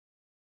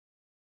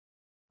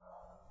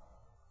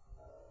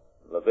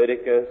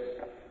Leviticus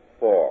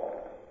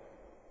 4,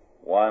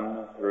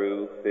 1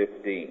 through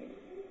 15.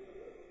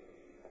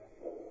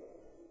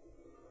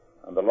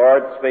 And the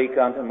Lord spake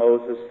unto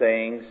Moses,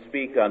 saying,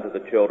 Speak unto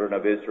the children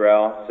of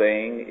Israel,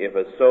 saying, If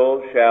a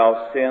soul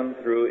shall sin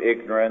through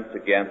ignorance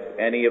against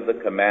any of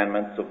the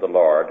commandments of the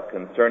Lord,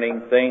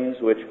 concerning things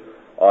which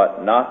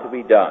ought not to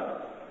be done,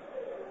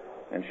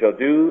 and shall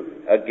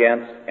do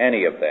against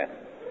any of them,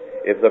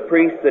 if the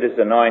priest that is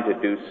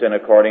anointed do sin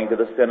according to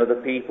the sin of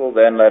the people,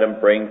 then let him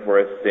bring for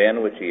his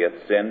sin which he hath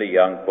sinned a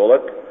young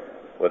bullock,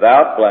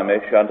 without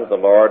blemish, unto the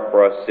Lord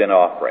for a sin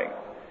offering.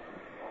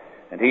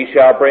 And he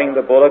shall bring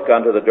the bullock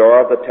unto the door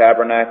of the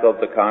tabernacle of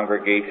the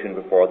congregation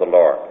before the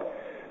Lord,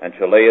 and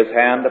shall lay his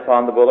hand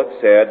upon the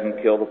bullock's head,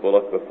 and kill the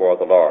bullock before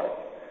the Lord.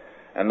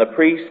 And the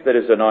priest that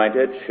is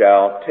anointed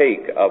shall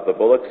take of the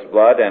bullock's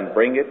blood, and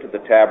bring it to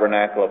the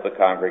tabernacle of the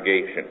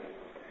congregation.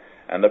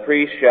 And the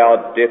priest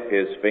shall dip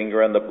his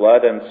finger in the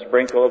blood, and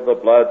sprinkle of the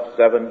blood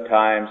 7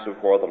 times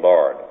before the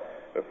Lord,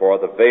 before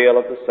the veil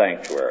of the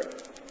sanctuary.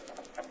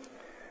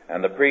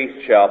 And the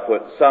priest shall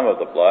put some of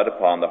the blood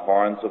upon the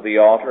horns of the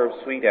altar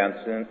of sweet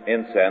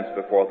incense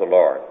before the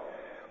Lord,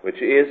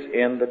 which is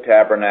in the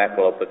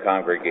tabernacle of the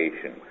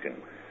congregation,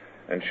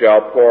 and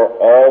shall pour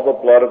all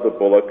the blood of the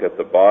bullock at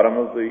the bottom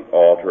of the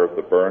altar of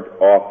the burnt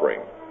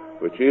offering,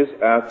 which is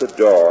at the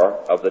door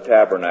of the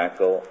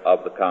tabernacle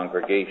of the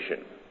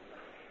congregation.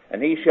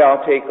 And he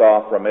shall take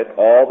off from it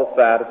all the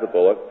fat of the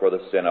bullock for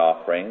the sin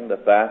offering, the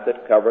fat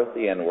that covereth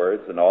the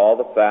inwards, and all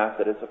the fat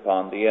that is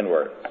upon the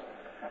inwards,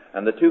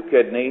 and the 2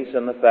 kidneys,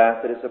 and the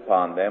fat that is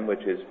upon them,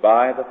 which is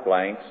by the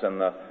flanks, and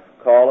the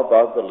caul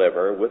above the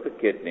liver, with the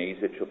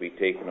kidneys, it shall be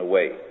taken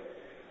away,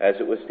 as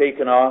it was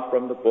taken off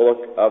from the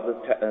bullock of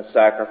the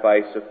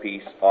sacrifice of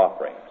peace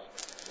offerings.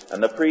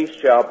 And the priest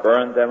shall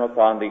burn them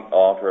upon the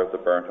altar of the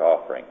burnt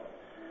offering.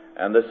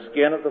 And the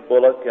skin of the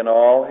bullock and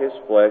all his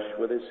flesh,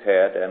 with his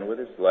head and with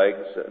his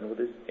legs and with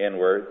his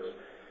inwards,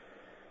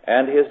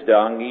 and his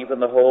dung, even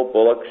the whole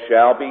bullock,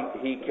 shall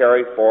he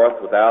carry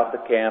forth without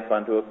the camp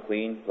unto a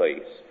clean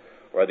place,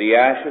 where the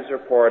ashes are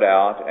poured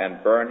out,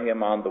 and burn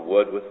him on the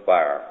wood with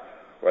fire.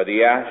 Where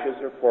the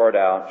ashes are poured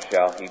out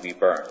shall he be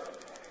burnt.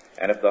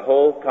 And if the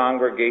whole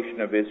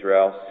congregation of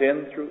Israel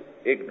sin through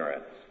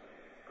ignorance,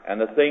 and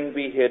the thing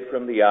be hid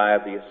from the eye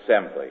of the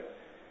assembly,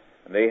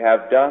 and they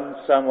have done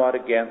somewhat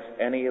against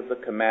any of the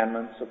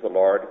commandments of the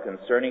Lord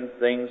concerning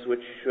things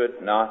which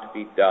should not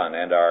be done,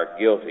 and are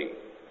guilty,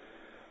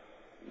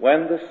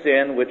 when the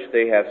sin which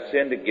they have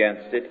sinned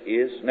against it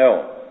is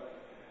known,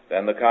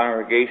 then the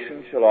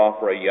congregation shall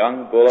offer a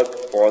young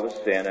bullock for the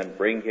sin, and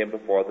bring him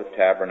before the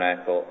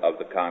tabernacle of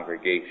the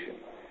congregation.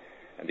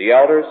 And the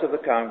elders of the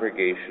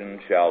congregation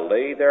shall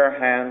lay their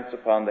hands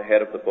upon the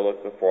head of the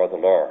bullock before the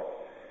Lord,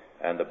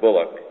 and the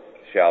bullock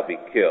shall be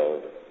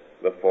killed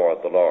before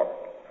the Lord.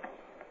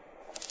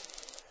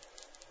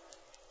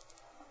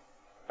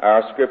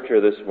 Our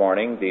scripture this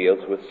morning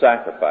deals with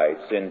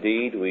sacrifice.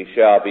 Indeed, we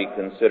shall be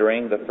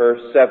considering the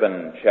first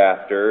 7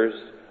 chapters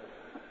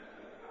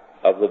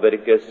of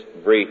Leviticus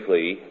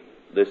briefly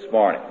this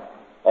morning.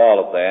 All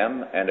of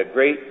them, and a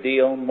great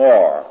deal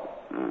more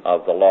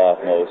of the law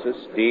of Moses,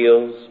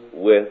 deals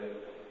with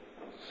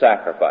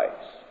sacrifice.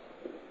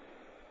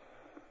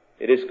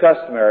 It is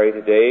customary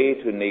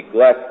today to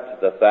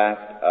neglect the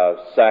fact of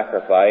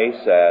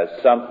sacrifice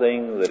as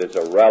something that is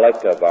a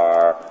relic of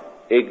our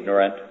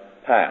ignorant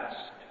past.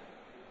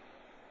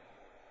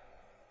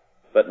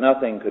 But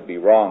nothing could be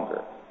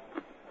wronger,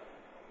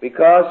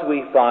 because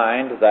we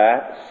find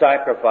that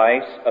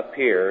sacrifice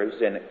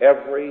appears in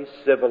every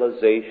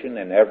civilization,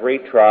 in every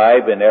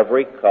tribe, in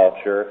every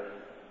culture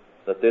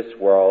that this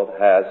world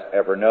has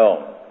ever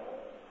known.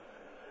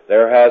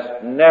 There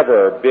has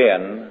never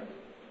been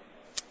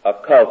a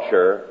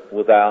culture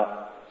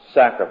without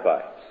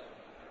sacrifice.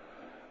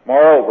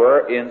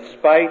 Moreover, in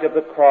spite of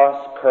the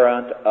cross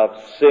current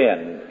of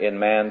sin in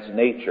man's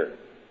nature,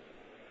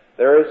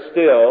 there is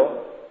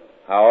still,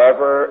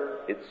 however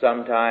it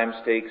sometimes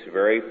takes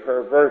very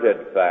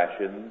perverted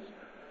fashions,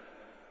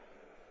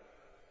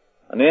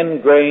 an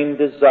ingrained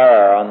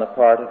desire on the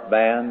part of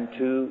man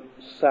to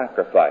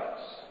sacrifice,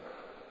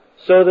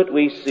 so that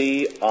we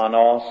see on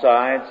all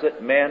sides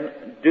that men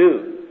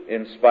do,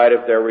 in spite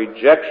of their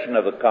rejection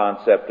of the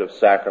concept of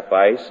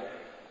sacrifice,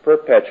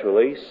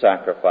 perpetually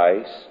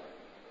sacrifice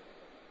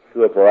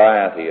to a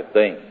variety of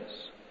things.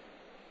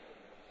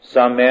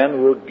 Some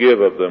men will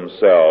give of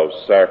themselves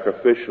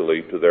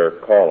sacrificially to their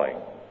calling,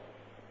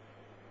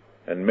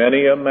 and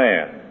many a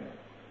man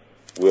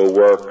will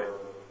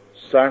work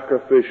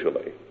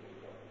sacrificially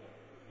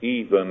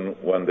even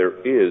when there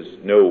is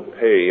no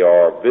pay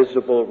or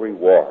visible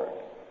reward.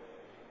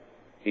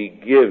 He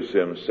gives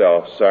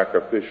himself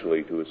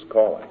sacrificially to his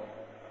calling.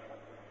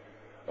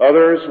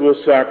 Others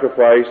will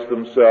sacrifice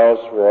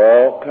themselves for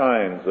all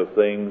kinds of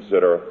things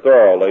that are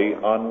thoroughly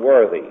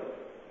unworthy.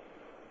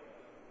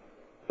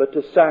 But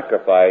to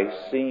sacrifice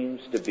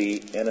seems to be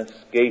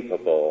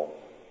inescapable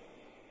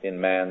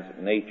in man's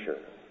nature.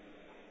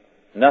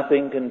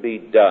 Nothing can be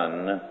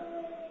done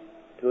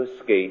to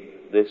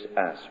escape this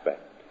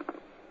aspect.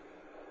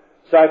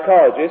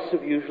 Psychologists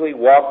have usually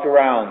walked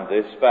around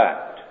this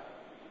fact.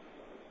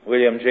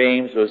 William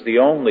James was the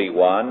only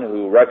one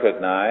who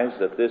recognized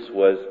that this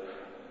was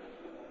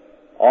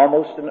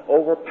almost an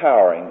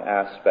overpowering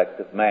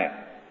aspect of man,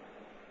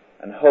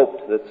 and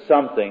hoped that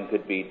something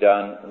could be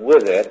done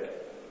with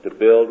it to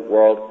build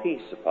world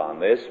peace upon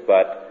this,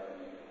 but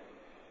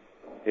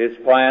his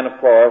plan, of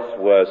course,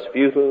 was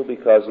futile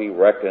because he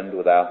reckoned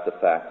without the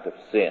fact of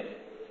sin.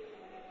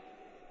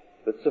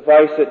 But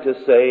suffice it to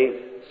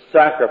say,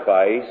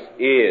 sacrifice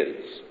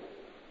is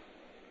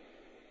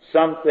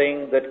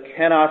something that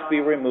cannot be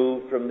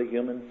removed from the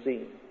human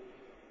scene.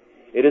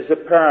 It is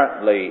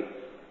apparently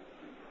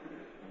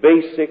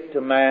basic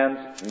to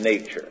man's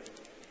nature.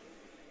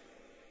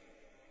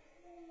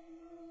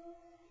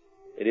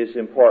 It is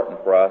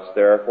important for us,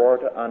 therefore,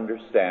 to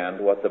understand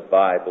what the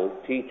Bible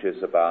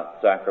teaches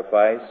about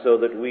sacrifice so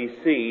that we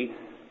see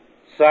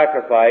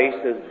sacrifice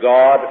as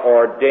God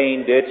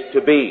ordained it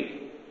to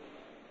be,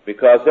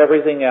 because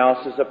everything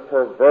else is a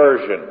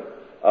perversion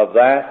of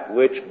that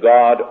which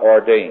God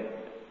ordained.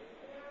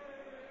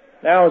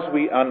 Now, as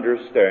we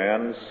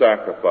understand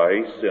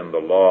sacrifice in the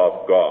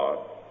law of God,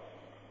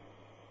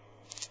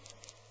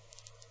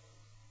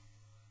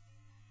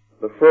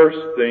 the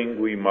first thing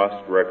we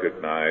must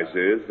recognize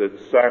is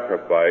that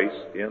sacrifice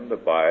in the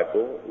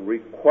Bible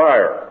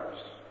requires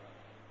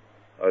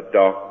a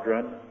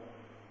doctrine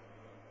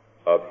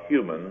of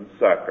human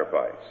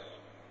sacrifice,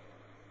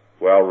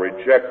 while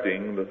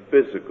rejecting the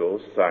physical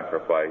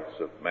sacrifice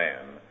of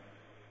man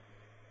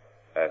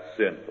as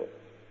sinful.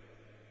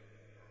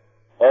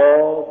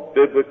 All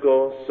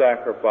biblical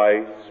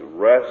sacrifice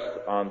rests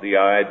on the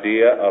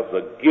idea of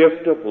the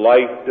gift of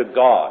life to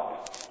God,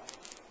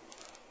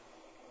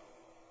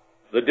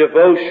 the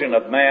devotion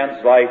of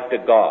man's life to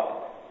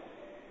God,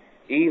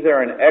 either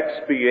an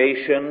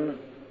expiation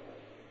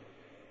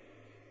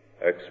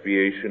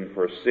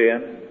for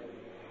sin,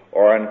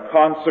 or in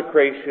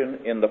consecration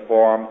in the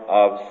form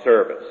of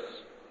service.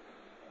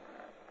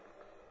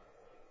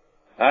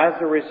 As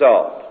a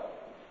result,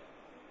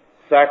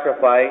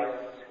 sacrifice,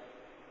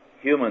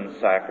 human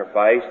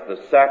sacrifice,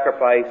 the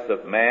sacrifice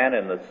of man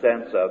in the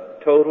sense of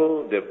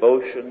total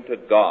devotion to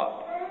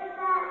God,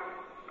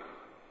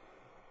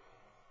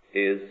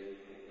 is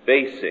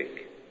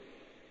basic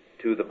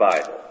to the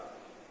Bible.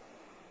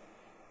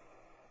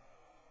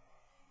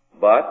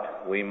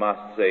 But we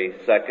must say,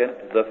 second,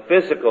 the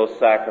physical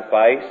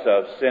sacrifice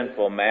of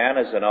sinful man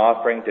as an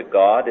offering to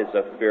God is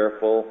a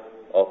fearful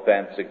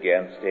offense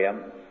against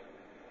Him.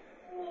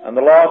 And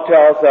the law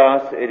tells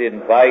us it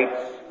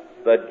invites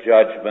the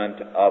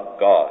judgment of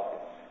God.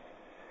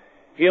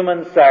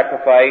 Human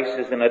sacrifice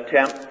is an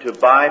attempt to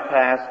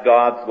bypass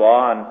God's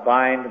law and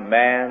find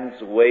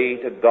man's way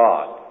to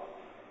God.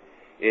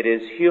 It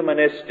is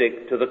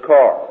humanistic to the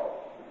core.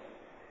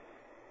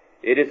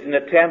 It is an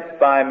attempt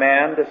by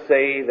man to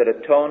say that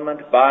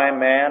atonement by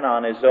man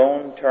on his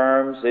own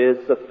terms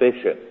is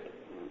sufficient.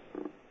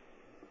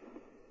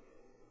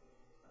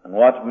 And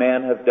what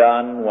men have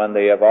done when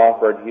they have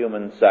offered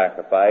human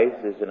sacrifice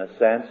is, in a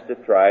sense, to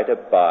try to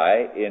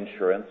buy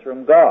insurance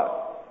from God.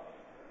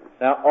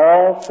 Now,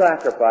 all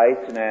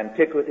sacrifice in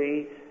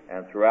antiquity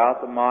and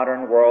throughout the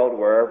modern world,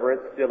 wherever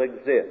it still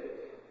exists,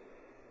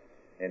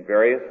 in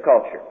various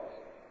cultures,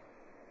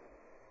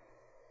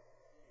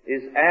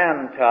 is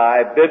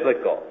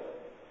anti-biblical,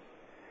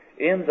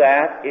 in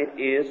that it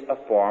is a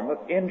form of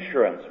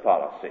insurance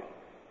policy.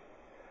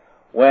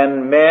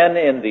 When men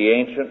in the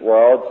ancient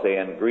world, say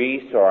in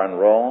Greece or in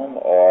Rome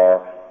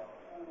or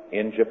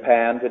in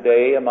Japan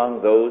today,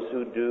 among those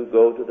who do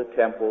go to the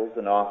temples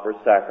and offer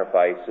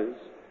sacrifices,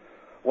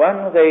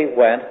 when they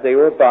went, they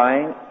were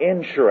buying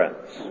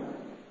insurance.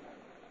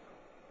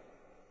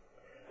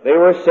 They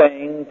were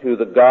saying to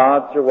the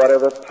gods or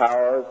whatever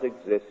powers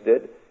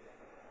existed,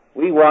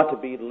 we want to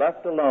be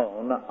left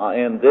alone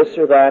in this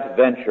or that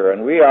venture,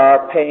 and we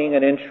are paying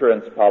an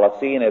insurance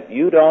policy, and if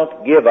you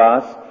don't give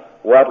us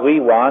what we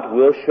want,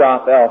 we'll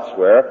shop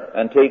elsewhere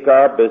and take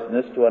our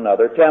business to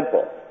another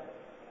temple.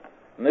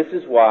 And this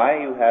is why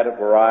you had a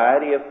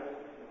variety of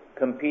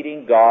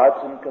competing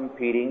gods and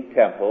competing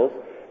temples,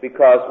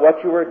 because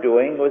what you were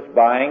doing was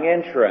buying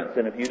insurance,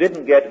 and if you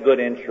didn't get good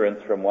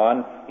insurance from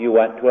one, you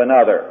went to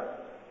another.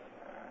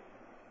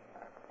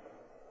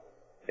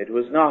 It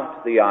was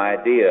not the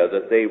idea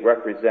that they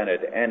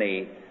represented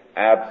any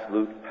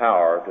absolute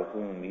power to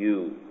whom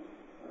you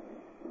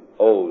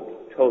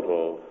owed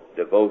total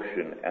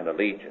devotion and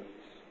allegiance.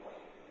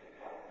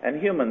 And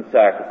human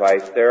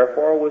sacrifice,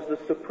 therefore, was the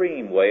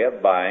supreme way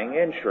of buying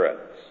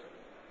insurance.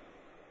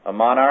 A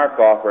monarch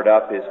offered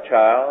up his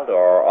child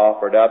or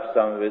offered up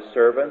some of his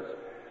servants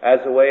as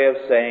a way of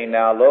saying,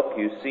 now look,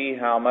 you see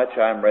how much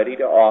I'm ready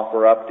to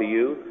offer up to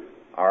you,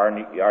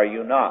 are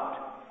you not?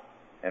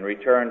 In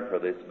return for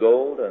this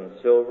gold and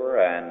silver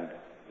and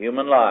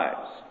human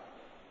lives,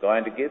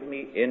 going to give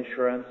me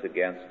insurance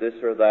against this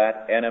or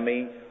that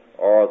enemy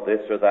or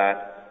this or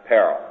that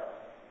peril.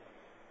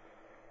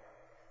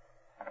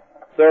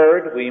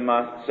 Third, we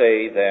must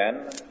say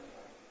then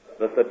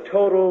that the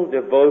total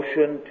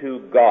devotion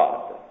to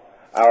God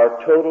our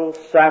total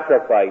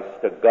sacrifice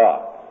to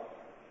God.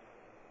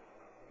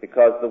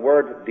 Because the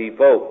word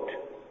devote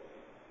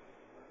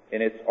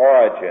in its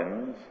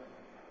origins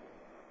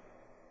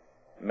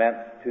meant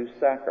to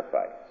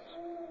sacrifice.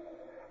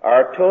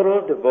 Our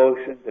total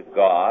devotion to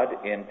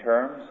God in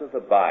terms of the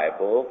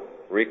Bible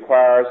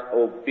requires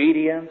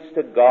obedience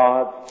to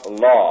God's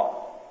law.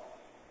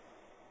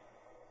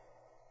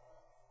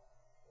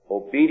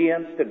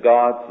 Obedience to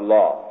God's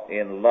law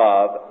in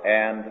love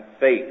and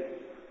faith.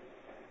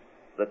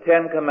 The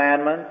Ten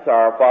Commandments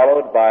are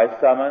followed by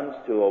summons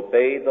to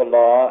obey the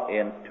law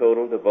in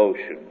total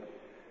devotion.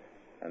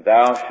 And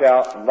thou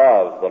shalt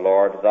love the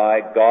Lord thy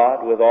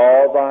God with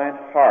all thine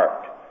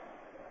heart,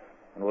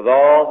 and with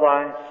all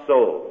thy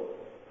soul,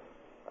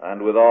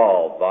 and with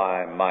all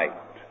thy might.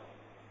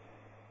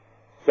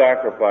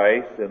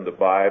 Sacrifice in the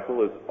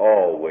Bible is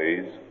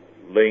always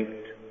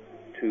linked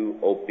to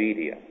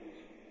obedience.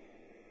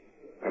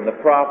 And the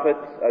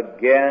prophets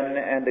again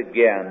and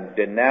again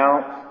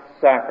denounced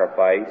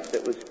sacrifice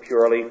that was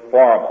purely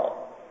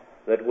formal,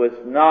 that was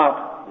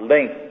not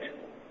linked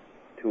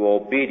to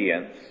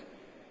obedience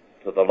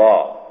to the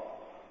law.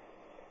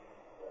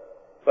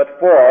 But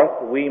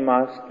fourth, we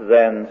must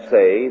then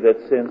say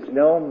that since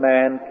no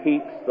man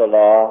keeps the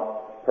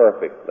law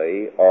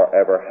perfectly, or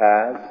ever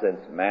has, since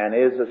man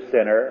is a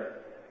sinner,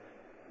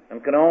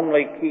 and can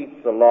only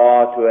keep the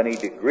law to any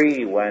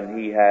degree when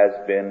he has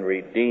been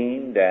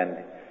redeemed and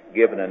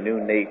given a new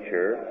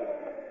nature,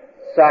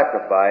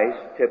 sacrifice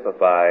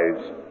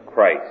typifies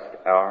Christ,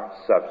 our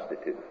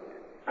substitute.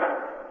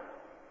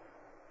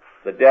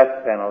 The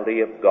death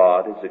penalty of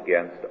God is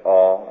against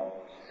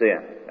all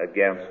sin,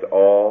 against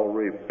all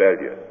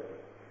rebellion.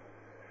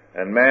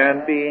 And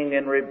man being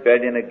in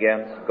rebellion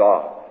against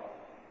God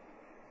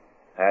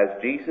has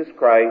Jesus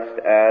Christ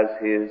as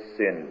his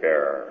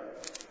sin-bearer,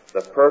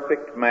 the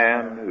perfect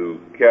man who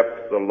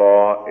kept the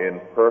law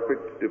in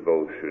perfect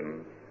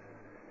devotion,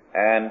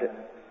 and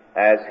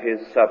as his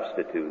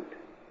substitute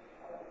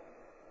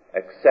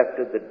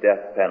accepted the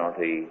death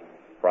penalty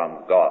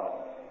from God.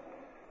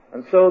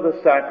 And so the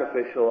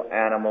sacrificial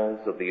animals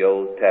of the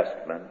Old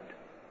Testament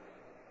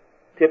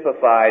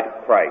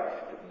typified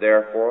Christ.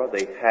 Therefore,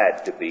 they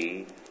had to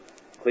be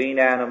clean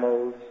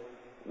animals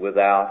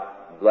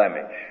without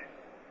blemish.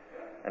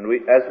 And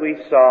as we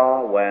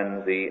saw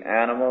when the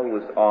animal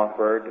was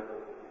offered,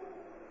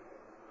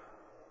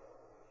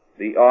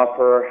 the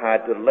offerer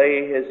had to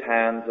lay his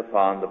hands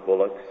upon the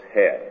bullock's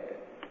head.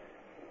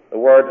 The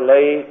word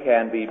lay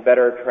can be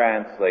better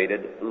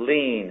translated,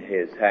 lean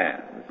his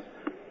hands,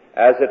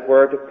 as it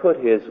were to put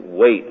his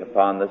weight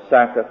upon the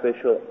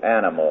sacrificial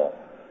animal,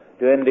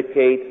 to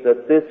indicate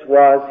that this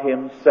was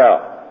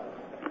himself,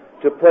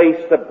 to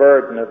place the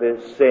burden of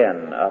his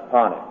sin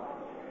upon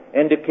it,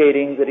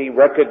 indicating that he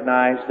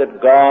recognized that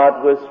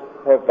God was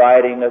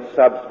providing a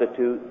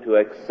substitute to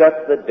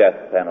accept the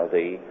death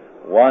penalty,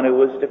 one who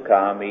was to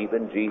come,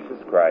 even Jesus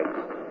Christ,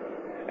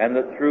 and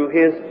that through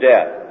his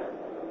death,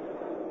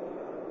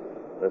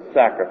 the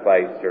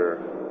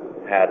sacrificer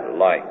had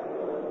life.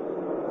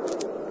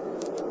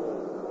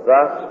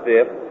 Thus,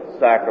 fifth,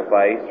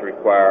 sacrifice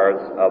requires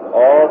of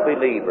all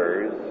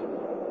believers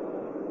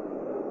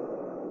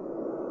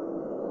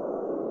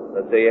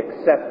that they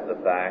accept the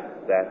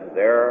fact that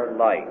their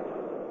life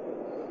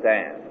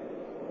stands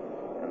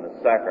in the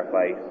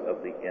sacrifice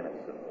of the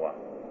innocent one.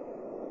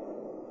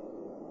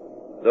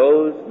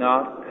 Those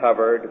not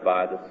covered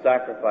by the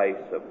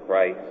sacrifice of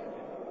Christ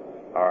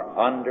are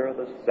under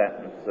the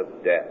sentence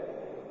of death.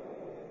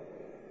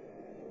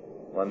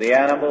 When the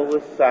animal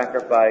was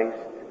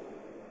sacrificed,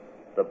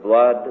 the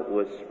blood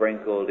was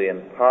sprinkled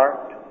in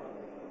part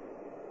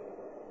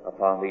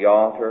upon the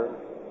altar,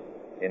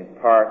 in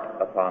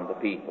part upon the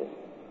people,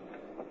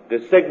 to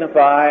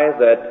signify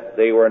that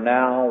they were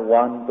now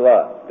one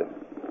blood,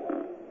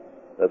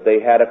 that they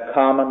had a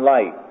common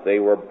life, they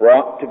were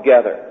brought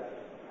together,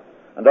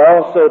 and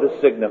also to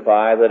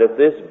signify that if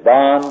this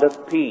bond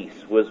of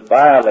peace was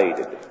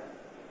violated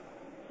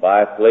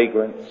by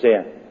flagrant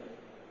sin,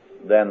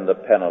 then the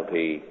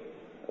penalty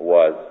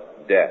was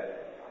death.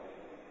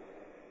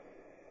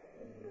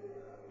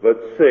 But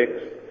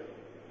sixth,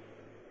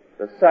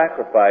 the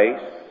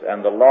sacrifice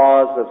and the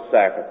laws of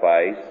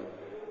sacrifice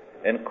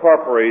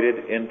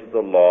incorporated into the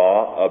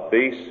law a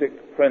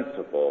basic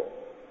principle,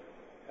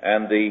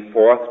 and the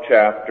fourth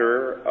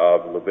chapter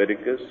of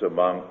Leviticus,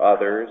 among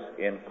others,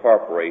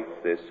 incorporates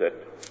this at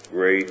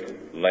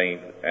great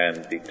length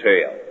and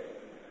detail.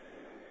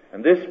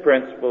 And this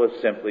principle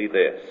is simply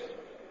this: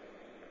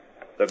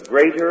 the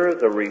greater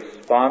the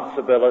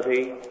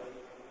responsibility,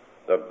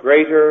 the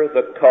greater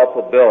the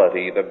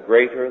culpability, the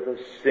greater the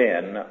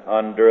sin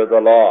under the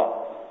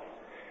law.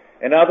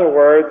 In other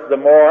words, the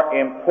more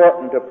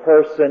important a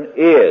person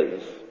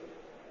is,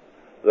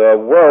 the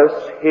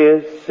worse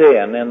his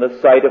sin in the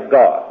sight of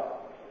God.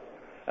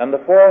 And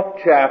the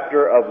fourth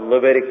chapter of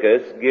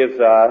Leviticus gives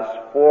us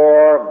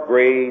 4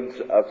 grades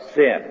of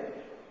sin,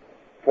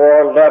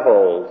 4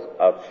 levels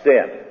of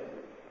sin.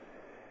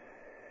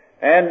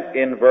 And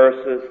in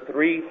verses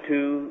 3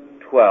 to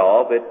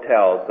 12, it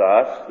tells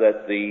us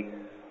that the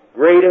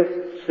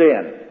greatest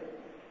sin,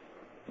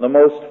 the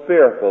most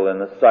fearful in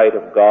the sight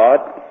of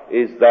God,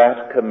 is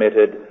that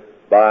committed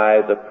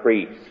by the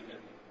priest,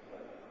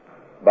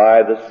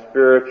 by the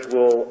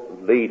spiritual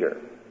leader.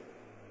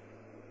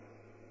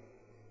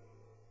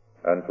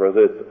 And for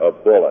this a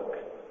bullock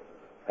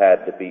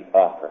had to be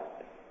offered.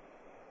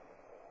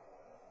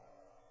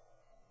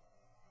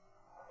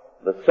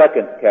 The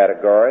second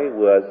category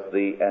was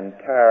the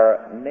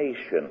entire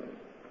nation,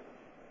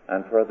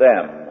 and for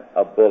them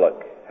a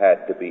bullock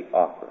had to be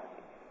offered.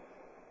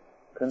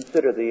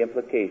 Consider the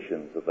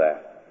implications of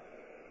that.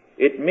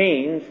 It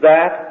means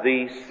that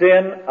the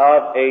sin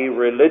of a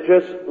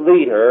religious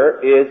leader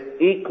is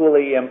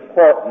equally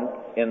important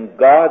in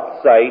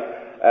God's sight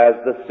as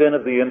the sin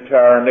of the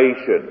entire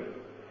nation.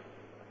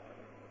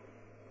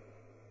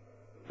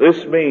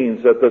 This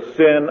means that the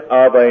sin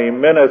of a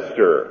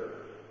minister,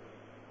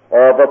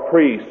 or of a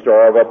priest,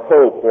 or of a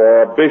pope,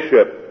 or a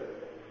bishop,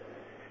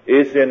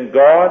 is in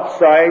God's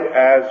sight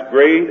as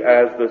great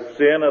as the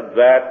sin of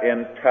that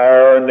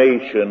entire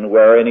nation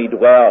wherein he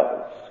dwells.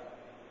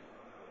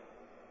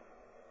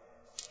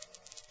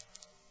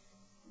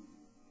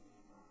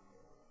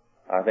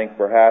 I think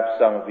perhaps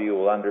some of you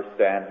will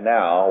understand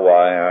now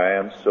why I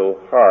am so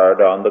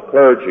hard on the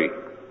clergy.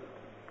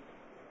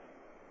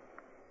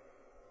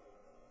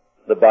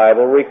 The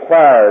Bible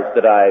requires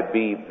that I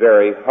be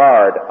very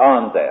hard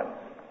on them.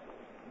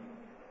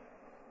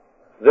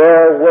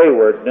 Their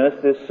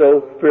waywardness is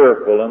so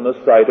fearful in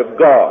the sight of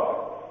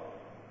God.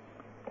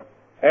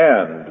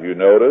 And, you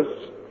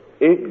notice,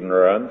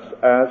 ignorance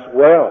as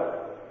well.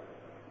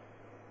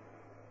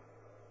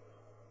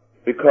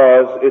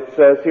 Because it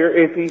says here,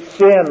 if he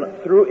sin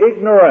through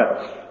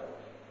ignorance.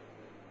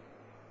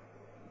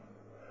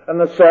 And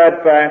the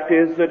sad fact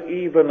is that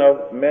even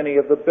of many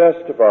of the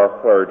best of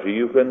our clergy,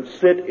 you can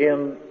sit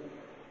in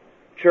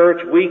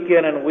church week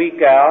in and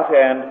week out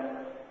and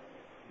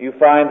you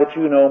find that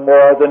you know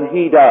more than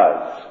he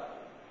does.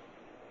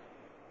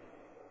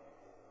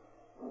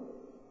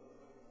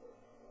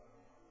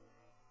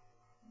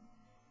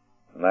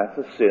 And that's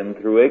a sin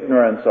through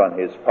ignorance on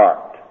his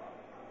part.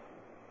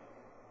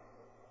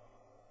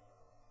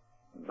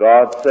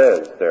 God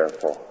says,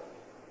 therefore,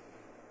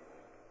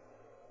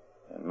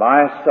 in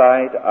my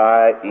sight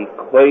I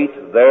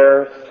equate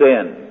their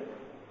sin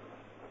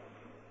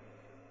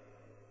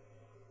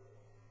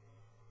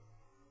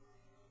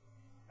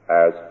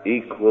as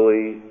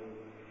equally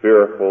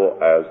fearful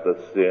as the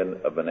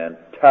sin of an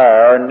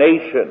entire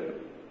nation.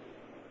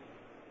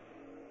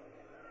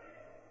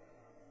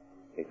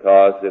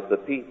 Because if the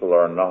people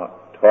are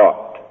not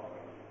taught,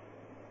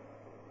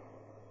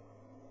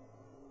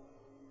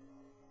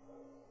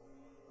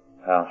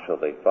 how shall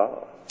they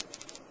follow?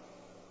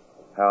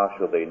 How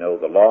shall they know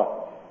the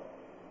law?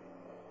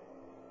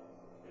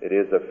 It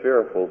is a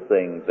fearful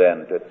thing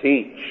then to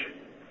teach,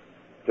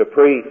 to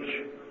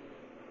preach,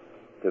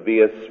 to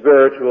be a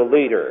spiritual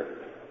leader,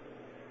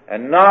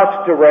 and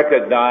not to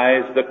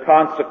recognize the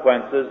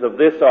consequences of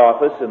this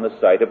office in the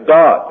sight of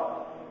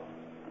God.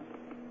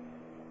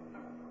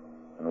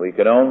 And we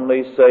can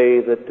only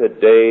say that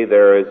today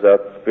there is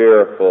a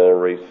fearful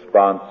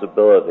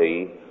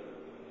responsibility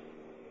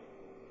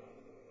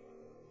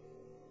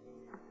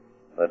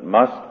that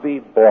must be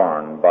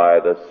borne by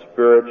the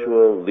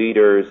spiritual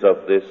leaders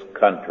of this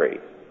country.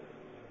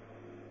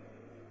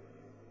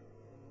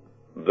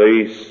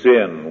 They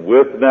sin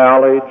with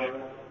knowledge,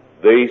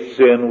 they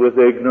sin with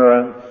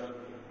ignorance,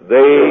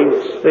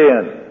 they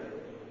sin.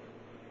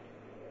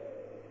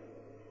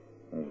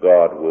 And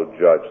God will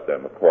judge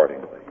them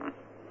accordingly.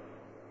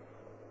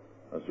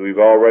 As we've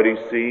already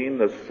seen,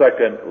 the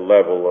second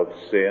level of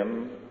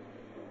sin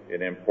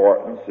in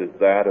importance is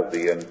that of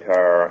the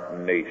entire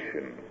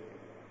nation.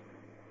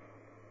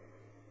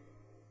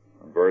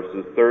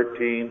 Verses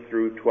 13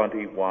 through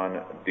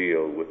 21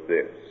 deal with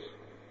this.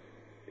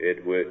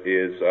 It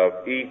is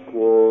of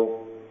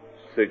equal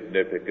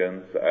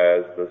significance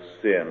as the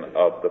sin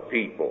of the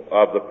people,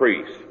 of the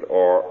priest,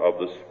 or of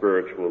the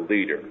spiritual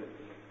leader.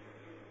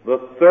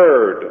 The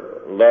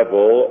third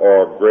level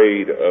or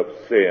grade of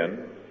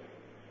sin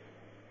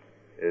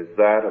is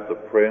that of the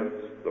prince,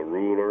 the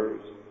rulers,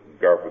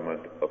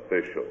 government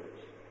officials.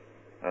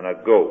 And a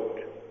goat,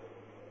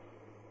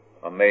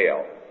 a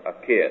male, a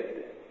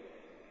kid,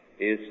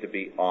 is to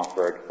be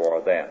offered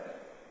for them.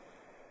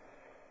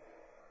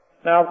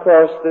 Now, of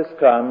course, this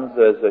comes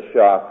as a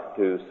shock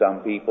to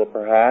some people,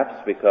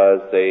 perhaps, because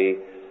they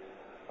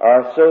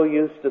are so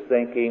used to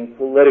thinking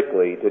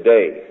politically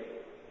today.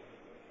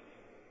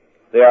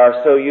 They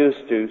are so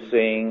used to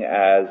seeing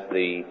as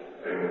the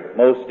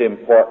most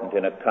important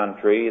in a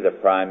country the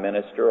prime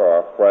minister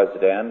or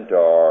president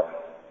or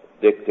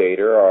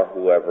dictator or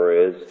whoever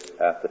is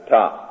at the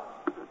top.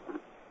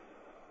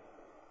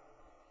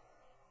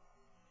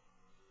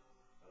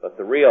 But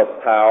the real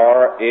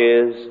power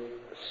is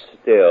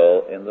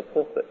still in the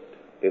pulpit.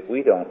 If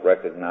we don't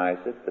recognize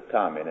it, the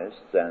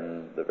communists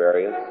and the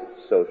various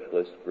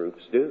socialist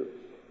groups do.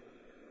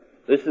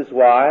 This is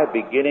why,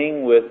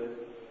 beginning with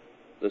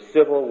the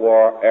Civil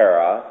War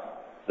era,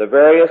 the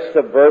various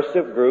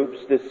subversive groups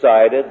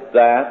decided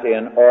that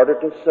in order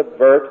to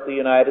subvert the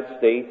United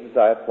States, as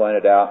I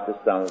pointed out to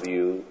some of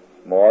you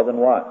more than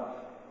once,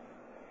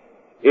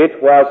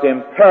 it was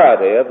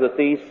imperative that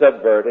these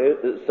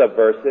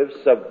subversives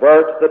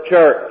subvert the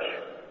church.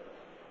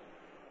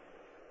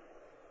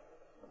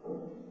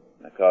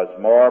 Because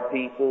more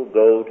people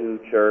go to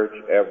church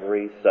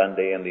every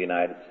Sunday in the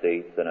United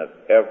States than have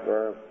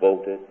ever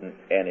voted in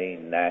any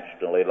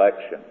national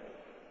election.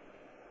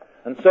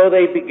 And so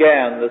they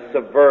began the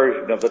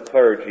subversion of the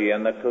clergy,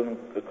 and the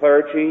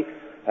clergy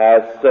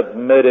has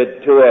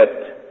submitted to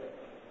it.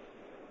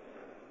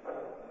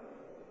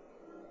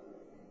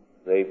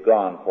 They've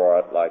gone for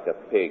it like a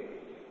pig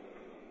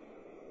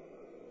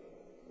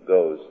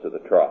goes to the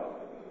trough.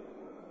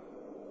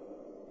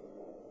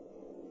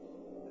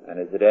 And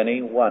is it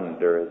any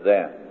wonder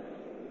then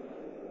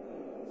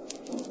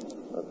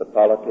that the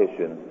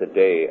politicians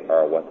today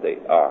are what they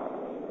are?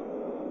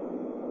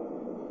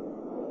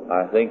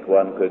 I think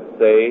one could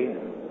say,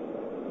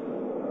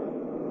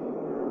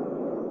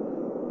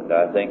 and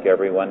I think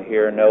everyone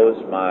here knows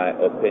my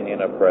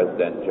opinion of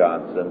President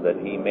Johnson, that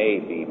he may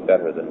be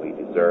better than we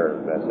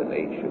deserve as a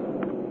nation.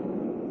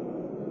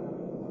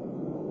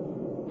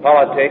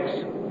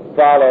 Politics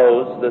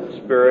follows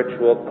the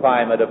spiritual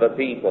climate of a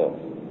people.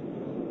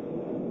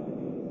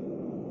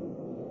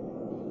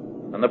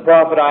 And the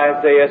prophet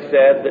Isaiah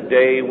said, the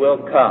day will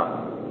come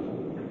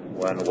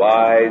when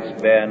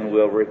wise men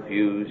will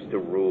refuse to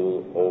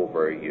rule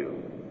over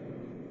you.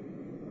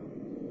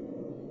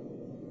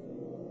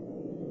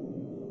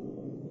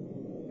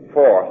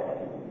 Fourth,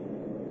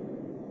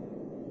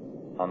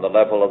 on the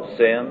level of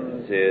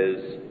sins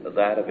is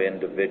that of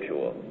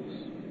individuals.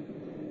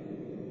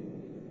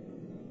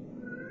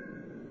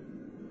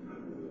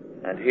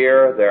 And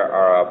here there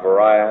are a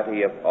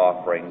variety of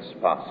offerings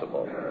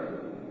possible.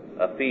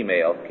 A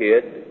female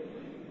kid,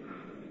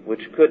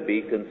 which could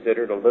be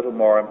considered a little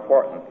more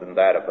important than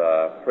that of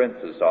a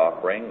prince's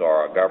offering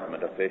or a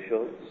government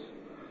official's.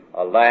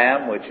 A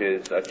lamb, which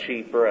is a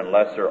cheaper and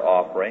lesser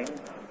offering,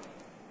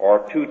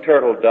 or 2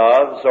 turtle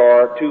doves,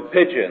 or 2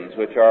 pigeons,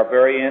 which are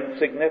very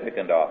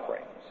insignificant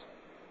offerings.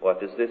 What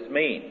does this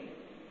mean?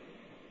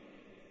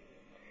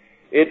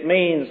 It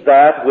means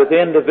that with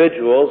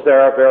individuals there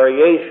are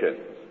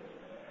variations,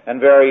 and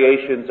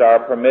variations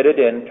are permitted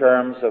in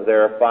terms of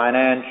their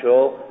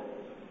financial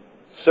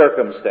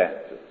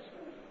circumstances.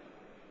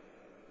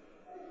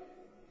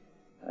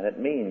 And it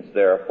means,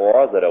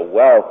 therefore, that a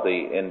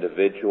wealthy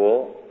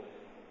individual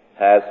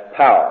has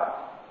power.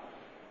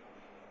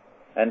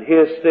 And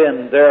his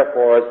sin,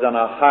 therefore, is on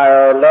a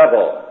higher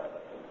level.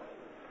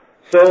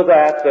 So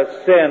that the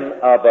sin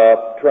of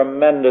a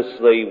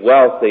tremendously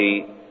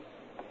wealthy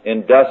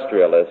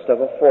industrialist,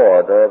 of a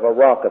Ford or of a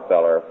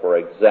Rockefeller, for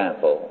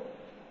example,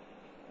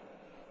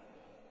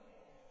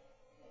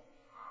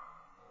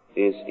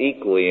 is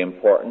equally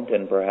important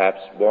and perhaps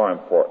more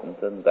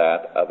important than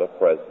that of a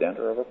president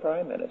or of a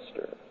prime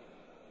minister.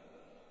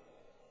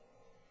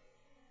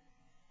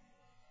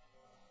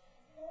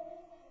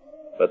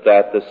 But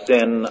that the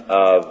sin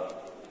of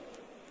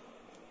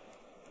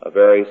a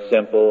very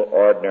simple,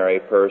 ordinary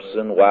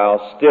person,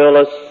 while still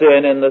a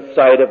sin in the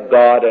sight of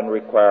God and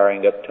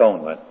requiring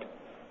atonement,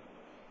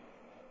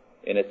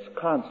 in its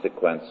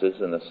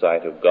consequences in the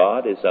sight of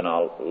God is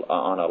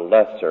on a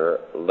lesser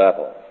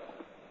level.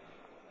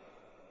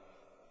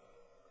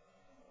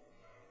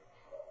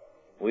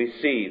 We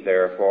see,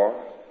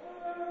 therefore,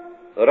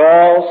 that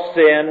all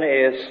sin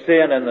is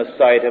sin in the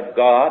sight of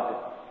God,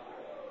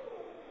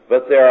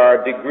 but there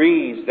are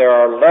degrees, there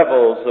are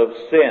levels of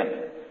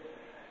sin,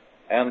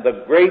 and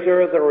the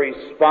greater the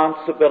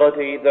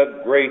responsibility,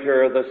 the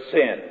greater the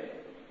sin.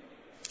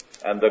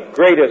 And the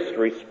greatest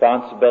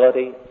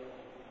responsibility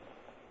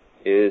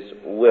is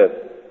with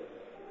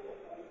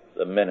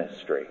the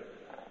ministry.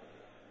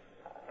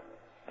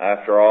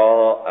 After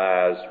all,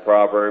 as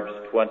Proverbs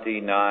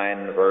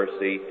 29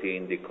 verse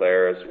 18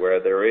 declares, where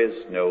there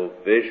is no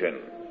vision,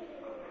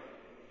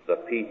 the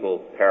people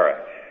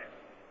perish.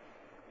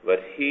 But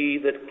he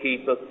that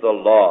keepeth the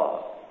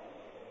law,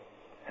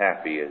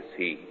 happy is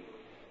he.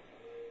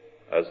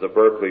 As the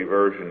Berkeley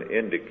version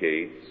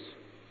indicates,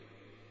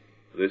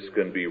 this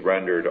can be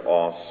rendered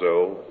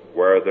also,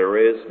 where there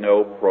is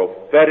no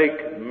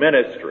prophetic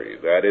ministry,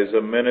 that is,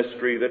 a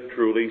ministry that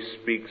truly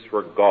speaks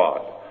for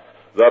God,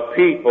 the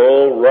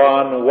people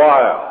run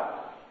wild.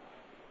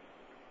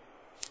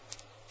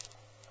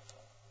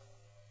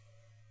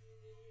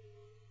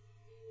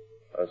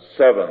 A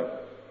seventh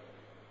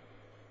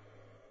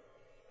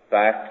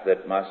fact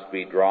that must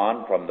be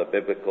drawn from the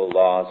biblical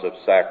laws of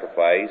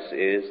sacrifice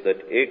is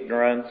that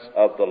ignorance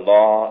of the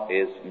law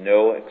is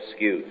no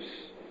excuse.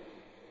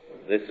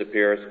 This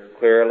appears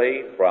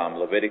clearly from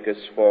Leviticus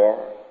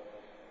 4,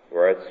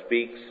 where it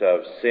speaks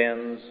of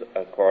sins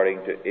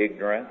according to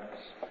ignorance,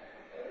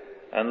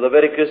 and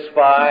Leviticus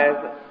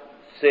 5,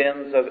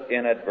 sins of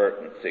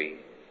inadvertency.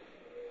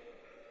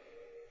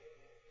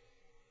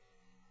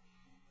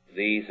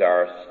 These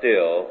are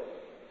still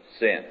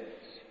sins.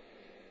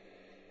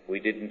 We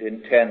didn't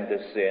intend to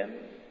sin.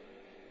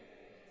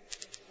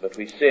 but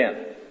we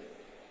sin.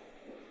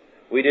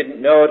 We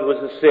didn't know it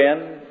was a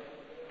sin,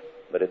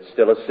 but it's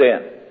still a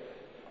sin.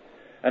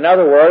 In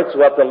other words,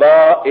 what the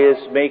law is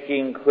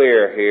making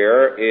clear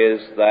here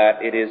is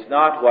that it is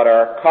not what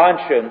our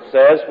conscience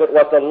says, but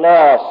what the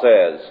law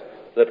says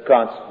that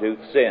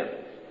constitutes sin.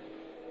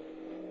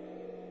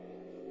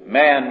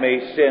 Man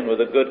may sin with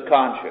a good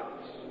conscience.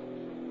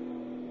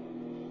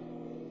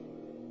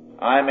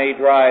 I may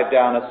drive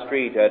down a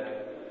street at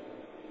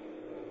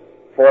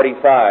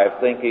 45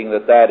 thinking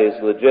that that is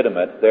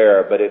legitimate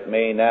there, but it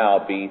may now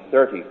be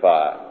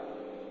 35.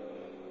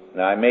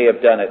 Now, I may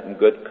have done it in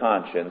good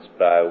conscience,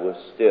 but I was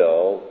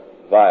still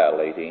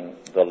violating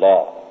the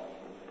law.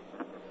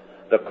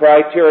 The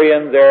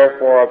criterion,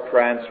 therefore, of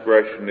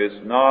transgression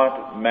is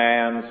not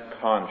man's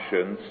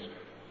conscience,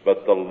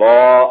 but the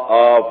law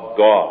of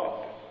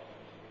God.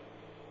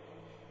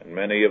 And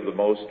many of the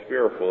most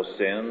fearful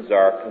sins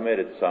are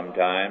committed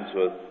sometimes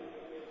with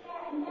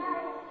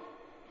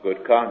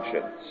good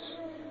conscience.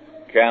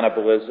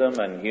 Cannibalism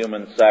and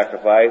human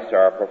sacrifice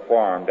are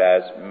performed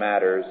as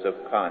matters of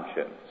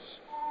conscience.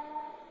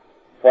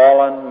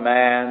 Fallen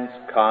man's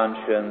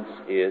conscience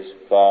is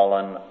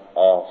fallen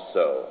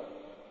also.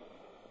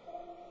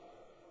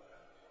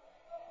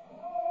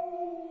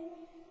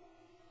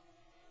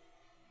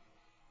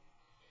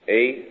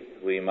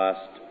 Eighth, we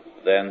must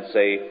then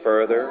say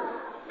further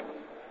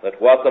that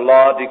what the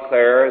law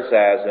declares,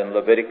 as in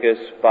Leviticus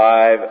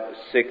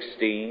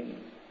 5:16,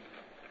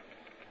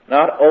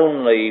 not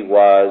only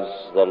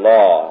was the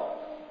law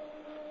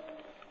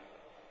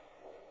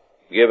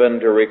given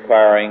to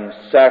requiring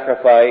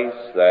sacrifice,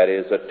 that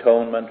is,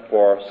 atonement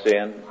for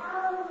sin,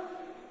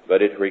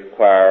 but it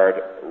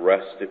required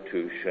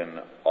restitution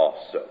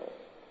also.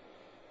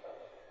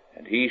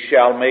 And he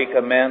shall make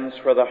amends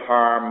for the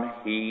harm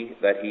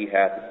that he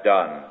hath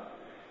done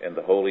in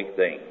the holy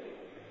thing,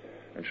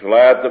 and shall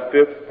add the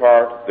fifth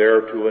part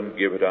thereto, and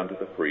give it unto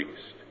the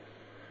priest.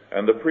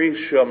 And the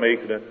priest shall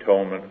make an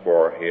atonement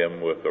for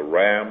him with the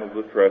ram of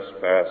the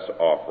trespass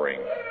offering,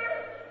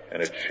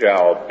 and it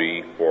shall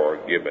be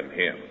forgiven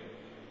him.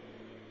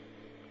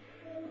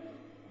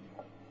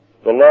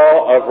 The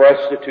law of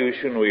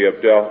restitution we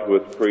have dealt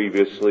with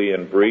previously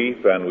in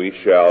brief, and we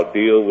shall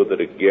deal with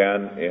it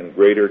again in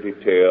greater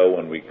detail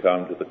when we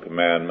come to the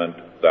commandment,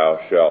 thou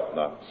shalt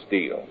not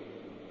steal.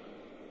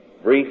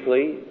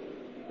 Briefly,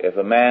 if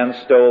a man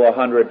stole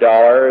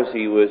 $100,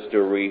 he was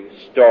to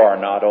restore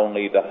not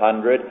only the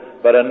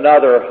 100, but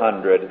another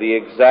 100, the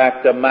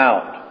exact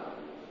amount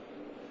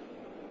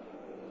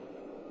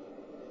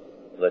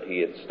that he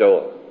had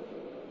stolen,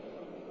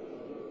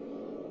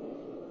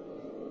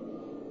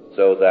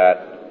 so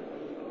that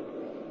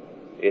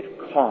it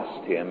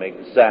cost him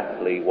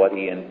exactly what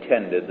he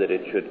intended that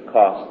it should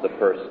cost the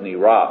person he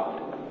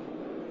robbed.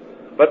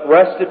 But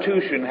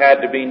restitution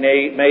had to be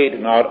made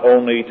not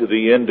only to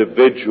the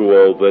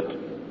individual that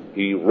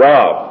he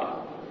robbed,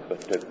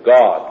 but to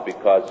God,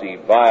 because he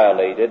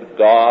violated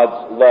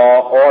God's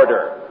law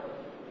order.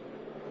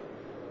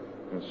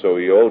 And so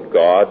he owed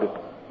God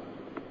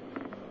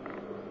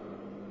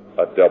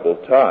a double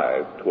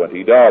tithe,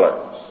 $20,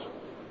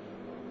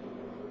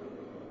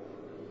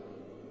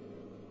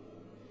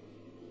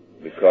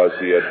 because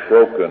he had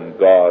broken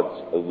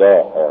God's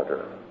law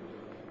order.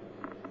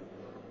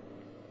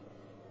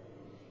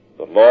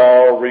 The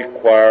law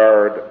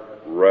required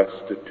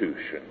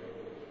restitution.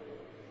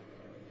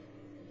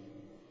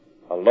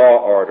 A law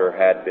order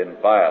had been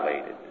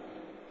violated.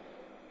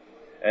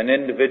 An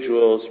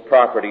individual's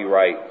property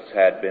rights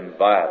had been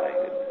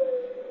violated.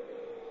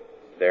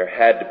 There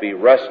had to be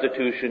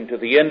restitution to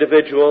the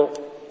individual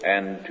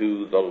and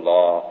to the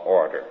law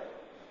order.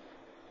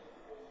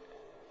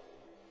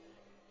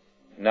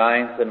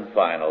 Ninth and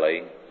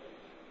finally,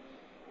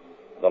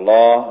 the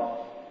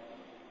law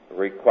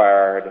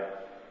required,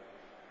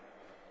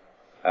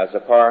 as a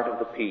part of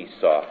the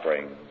peace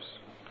offerings,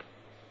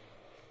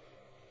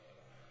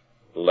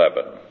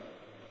 leaven.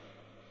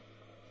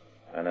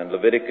 And in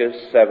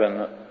Leviticus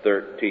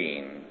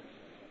 7:13,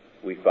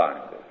 we find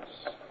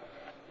this.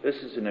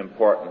 This is an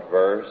important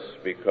verse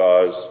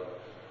because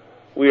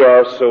we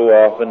are so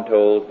often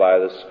told by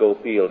the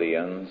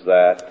Scofieldians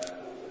that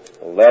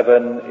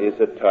leaven is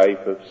a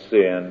type of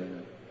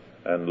sin,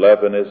 and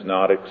leaven is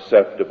not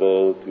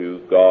acceptable to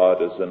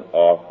God as an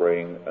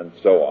offering, and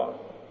so on.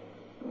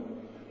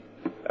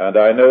 And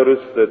I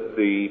notice that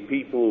the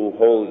people who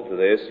hold to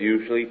this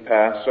usually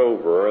pass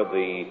over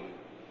the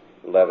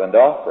leavened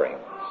offerings.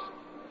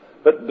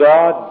 But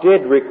God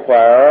did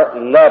require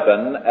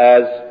leaven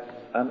as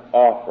an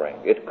offering.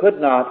 It could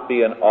not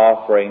be an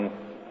offering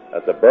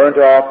as a burnt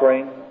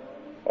offering,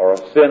 or a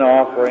sin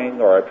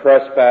offering, or a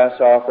trespass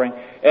offering,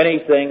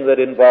 anything that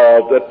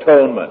involved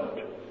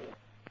atonement.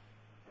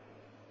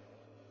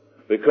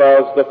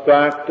 Because the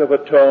fact of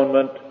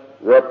atonement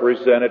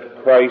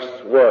represented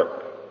Christ's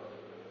work.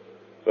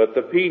 But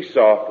the peace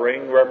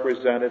offering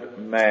represented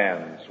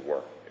man's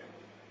work.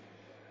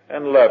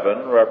 And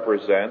leaven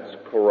represents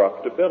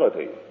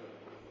corruptibility,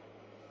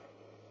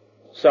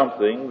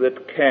 something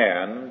that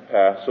can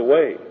pass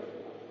away.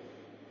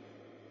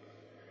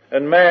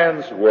 And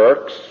man's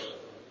works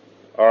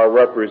are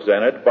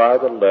represented by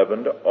the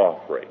leavened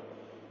offering.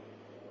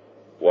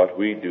 What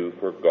we do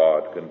for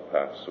God can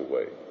pass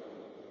away.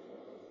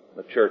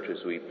 The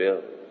churches we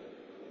build,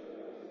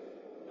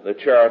 the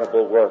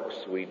charitable works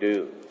we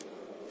do,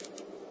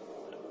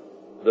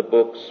 the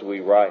books we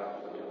write,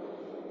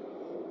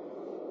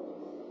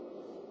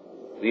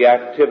 the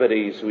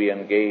activities we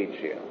engage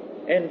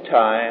in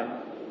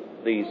time,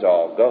 these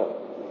all go.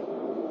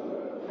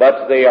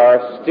 But they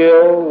are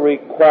still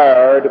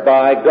required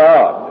by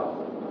God.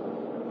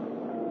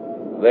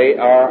 They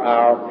are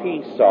our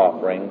peace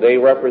offering. They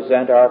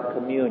represent our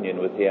communion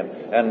with Him,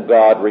 and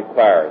God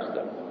requires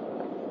them.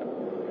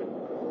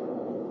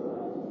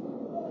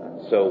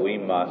 And so we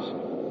must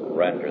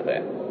render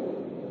them.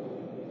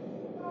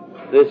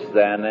 This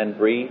then, in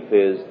brief,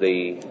 is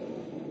the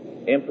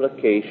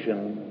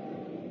implication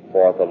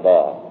for the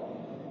law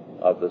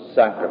of the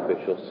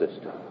sacrificial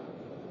system.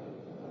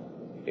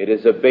 It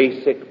is a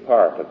basic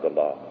part of the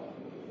law.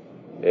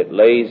 It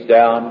lays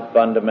down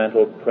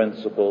fundamental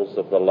principles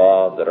of the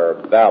law that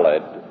are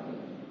valid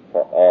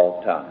for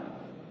all time.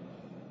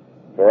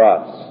 For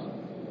us,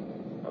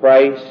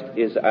 Christ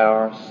is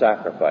our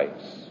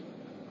sacrifice.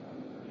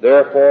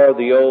 Therefore,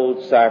 the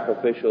old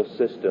sacrificial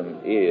system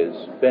is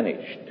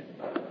finished.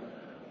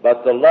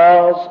 But the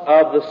laws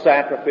of the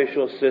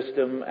sacrificial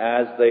system,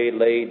 as they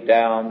lay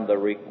down the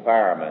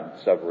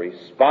requirements of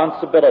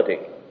responsibility,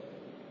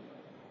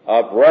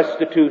 of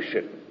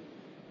restitution,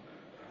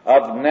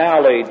 of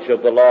knowledge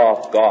of the law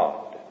of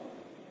God,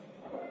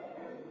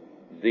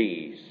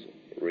 these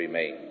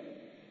remain.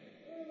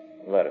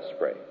 Let us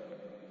pray.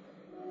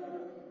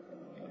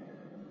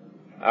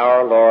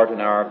 Our Lord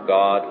and our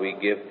God, we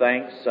give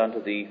thanks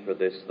unto Thee for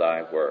this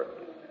Thy word.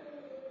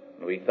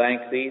 We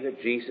thank Thee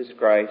that Jesus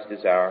Christ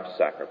is our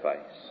sacrifice,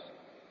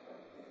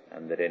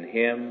 and that in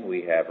Him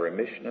we have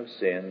remission of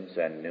sins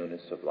and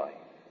newness of life.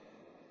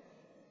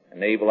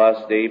 Enable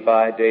us day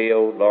by day,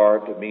 O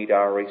Lord, to meet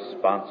our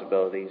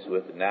responsibilities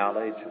with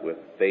knowledge, with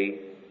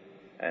faith,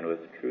 and with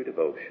true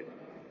devotion,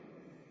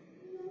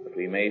 that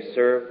we may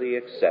serve Thee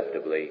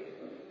acceptably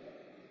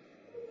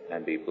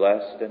and be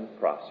blessed and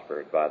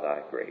prospered by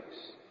Thy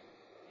grace.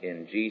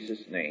 In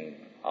Jesus' name,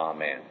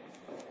 amen.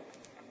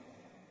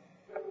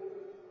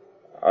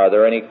 Are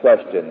there any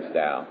questions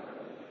now?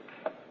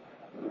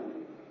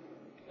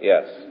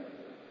 Yes.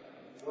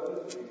 What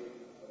is the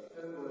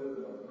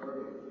symbolism of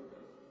burning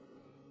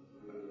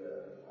the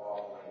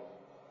offering?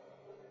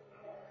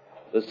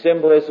 The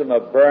symbolism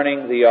of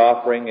burning the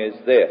offering is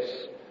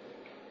this.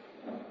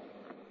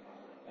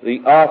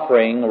 The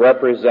offering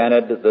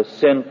represented the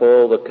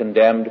sinful, the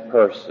condemned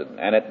person,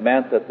 and it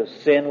meant that the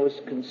sin was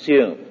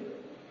consumed,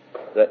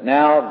 that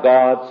now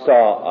God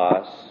saw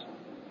us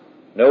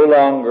no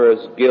longer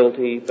as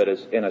guilty, but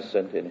as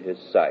innocent in His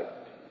sight.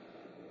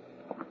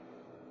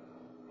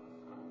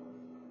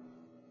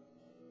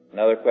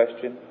 Another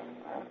question?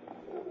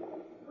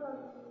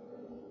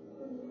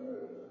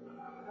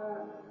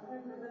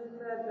 Has it been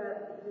said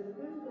that the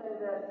Jews say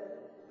that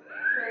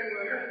they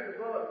were hitting the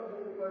bullets,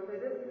 because they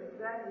didn't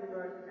exactly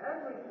burn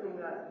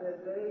everything up,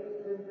 that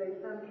they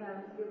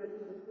sometimes give it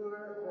to the poor,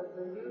 but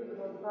the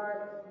usual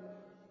part,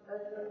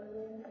 that sort of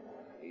thing?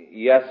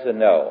 Yes and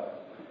no.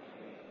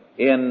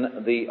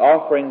 In the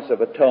offerings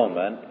of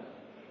atonement,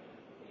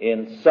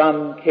 in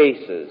some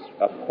cases,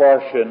 a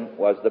portion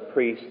was the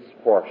priest's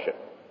portion,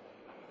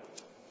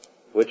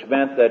 which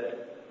meant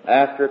that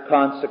after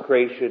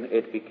consecration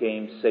it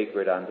became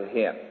sacred unto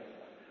him,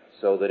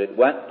 so that it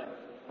went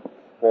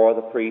for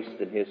the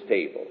priest in his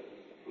table.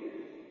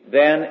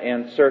 Then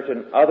in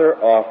certain other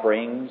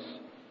offerings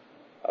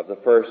of the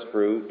first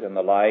fruit and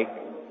the like,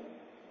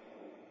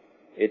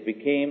 it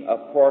became a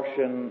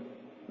portion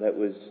that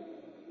was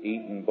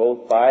eaten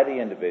both by the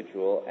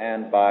individual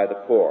and by the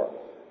poor.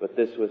 But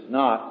this was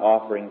not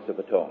offerings of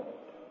atonement.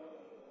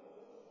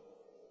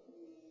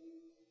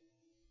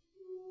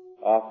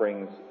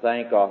 Offerings,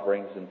 thank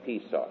offerings, and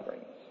peace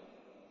offerings.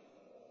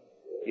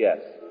 Yes?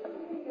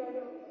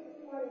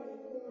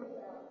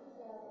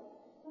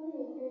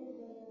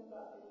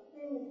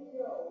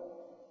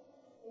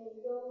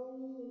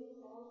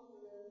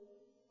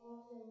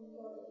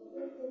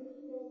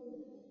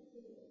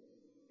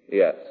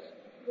 Yes.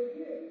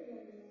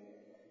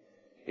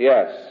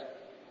 Yes.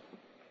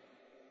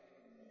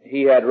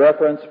 He had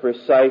reference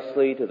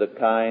precisely to the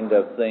kind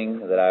of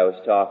thing that I was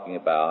talking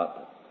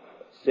about,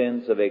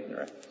 sins of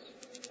ignorance.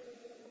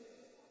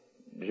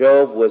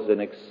 Job was an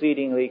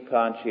exceedingly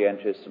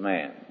conscientious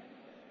man,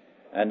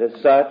 and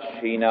as such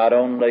he not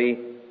only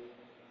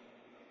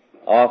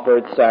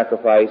offered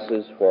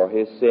sacrifices for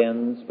his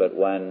sins, but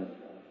when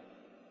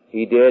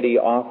he did, he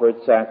offered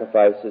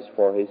sacrifices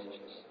for his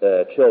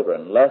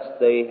children, lest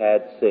they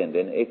had sinned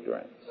in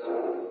ignorance.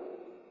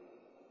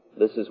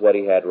 This is what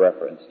he had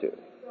reference to.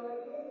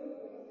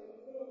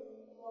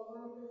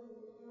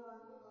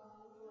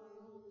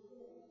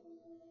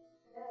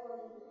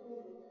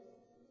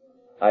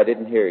 I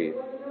didn't hear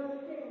you.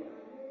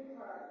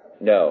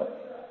 No.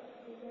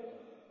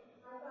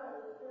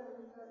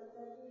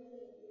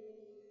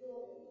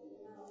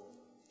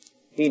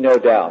 He no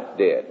doubt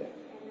did.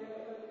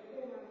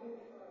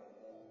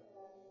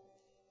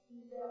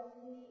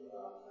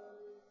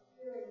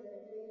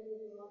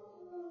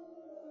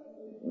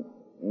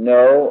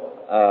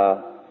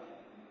 No,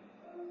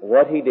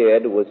 what he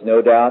did was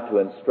no doubt to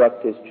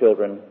instruct his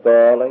children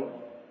thoroughly,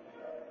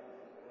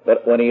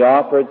 but when he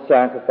offered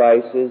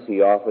sacrifices,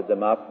 he offered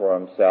them up for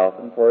himself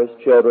and for his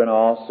children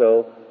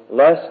also,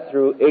 lest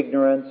through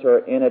ignorance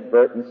or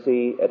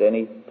inadvertency at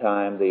any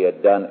time they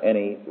had done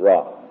any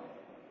wrong.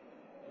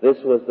 This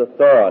was the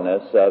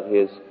thoroughness of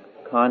his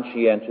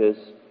conscientious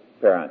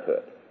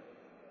parenthood.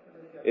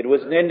 It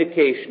was an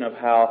indication of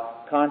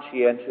how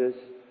conscientious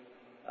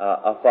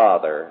a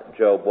father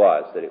Job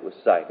was, that it was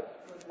cited.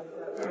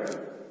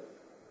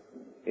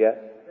 Yes?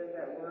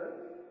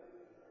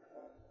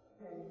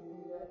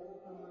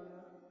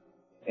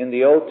 In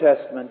the Old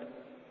Testament,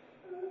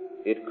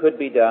 it could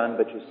be done,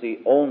 but you see,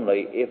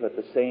 only if at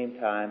the same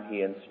time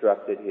he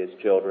instructed his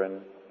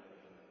children,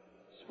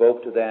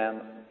 spoke to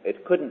them.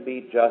 It couldn't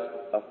be just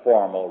a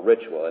formal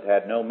ritual. It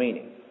had no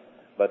meaning.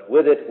 But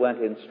with it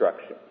went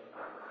instruction.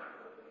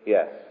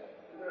 Yes?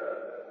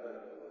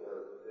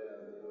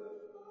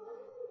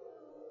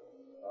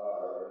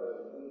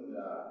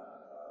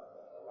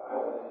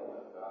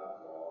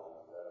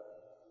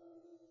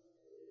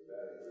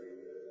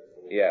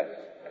 Yes.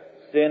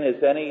 Sin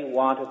is any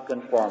want of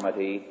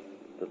conformity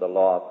to the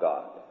law of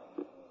God.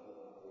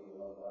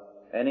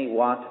 Any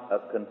want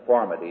of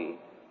conformity,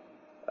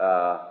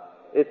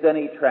 it's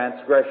any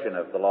transgression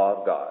of the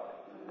law of God.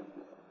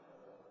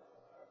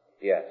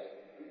 Yes.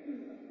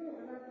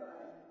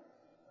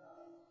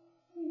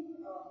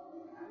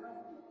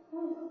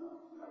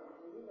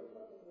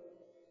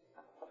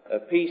 A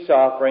peace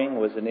offering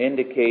was an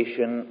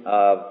indication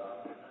of,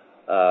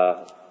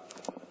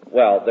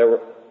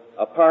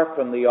 apart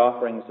from the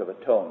offerings of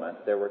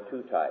atonement, there were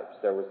two types.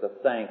 There was the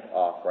thank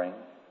offering,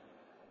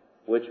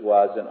 which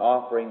was an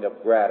offering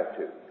of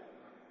gratitude.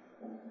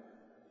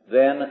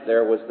 Then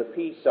there was the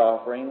peace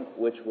offering,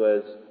 which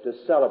was to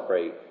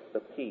celebrate the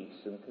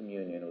peace and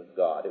communion with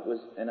God. It was,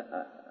 in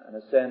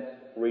a sense,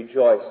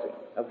 rejoicing,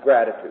 of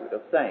gratitude,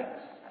 of thanks,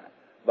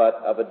 but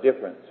of a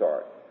different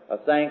sort. A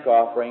thank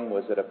offering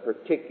was at a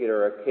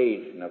particular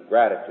occasion of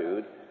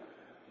gratitude,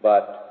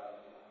 but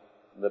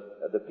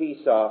the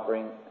peace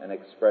offering, an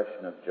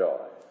expression of joy.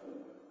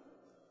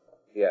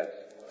 Yes.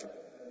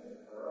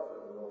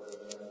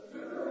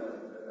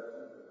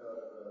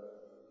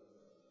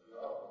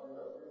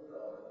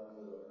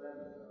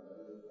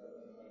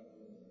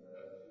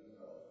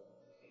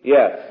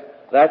 Yes,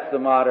 that's the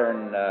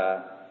modern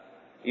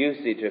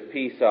usage of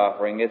peace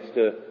offering. It's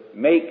to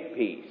make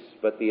peace,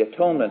 but the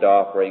atonement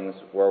offerings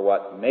were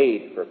what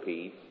made for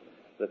peace.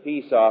 The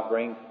peace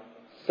offering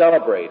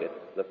celebrated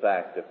the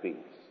fact of peace.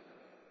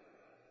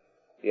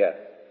 Yes.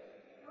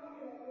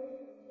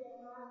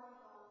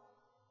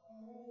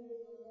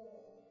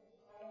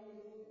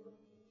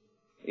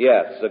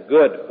 Yes, a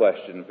good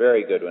question,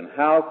 very good one.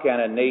 How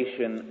can a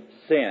nation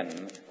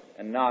sin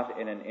and not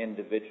in an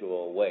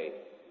individual way?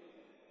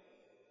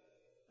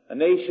 A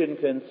nation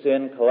can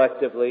sin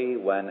collectively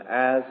when,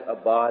 as a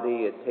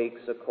body, it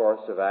takes a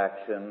course of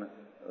action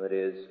that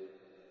is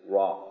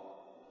wrong,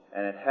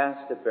 and it has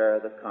to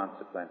bear the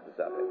consequences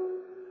of it.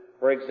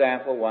 For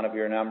example, one of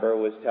your number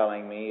was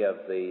telling me of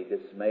the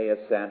dismay of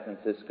San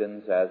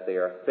Franciscans as they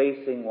are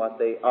facing what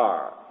they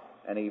are,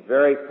 and he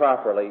very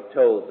properly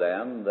told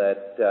them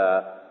that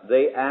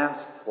they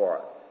asked for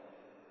it.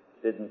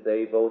 Didn't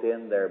they vote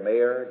in their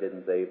mayor?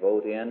 Didn't they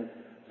vote in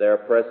their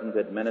present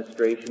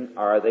administration?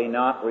 Are they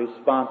not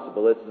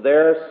responsible? It's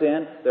their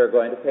sin. They're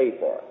going to pay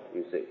for it,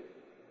 you see.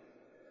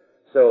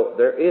 So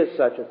there is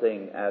such a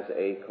thing as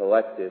a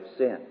collective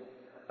sin.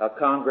 A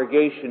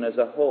congregation as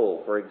a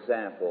whole, for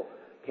example,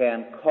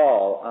 can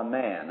call a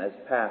man as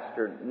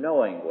pastor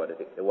knowing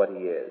what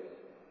he is.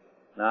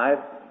 Now,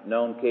 I've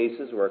known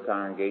cases where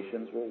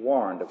congregations were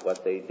warned of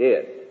what they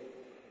did.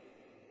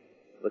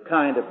 The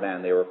kind of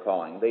man they were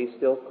calling, they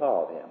still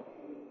called him.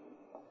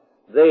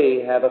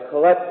 They have a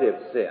collective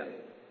sin.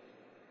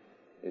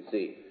 You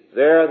see,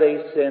 there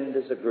they sinned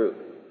as a group.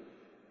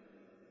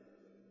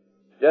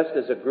 Just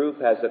as a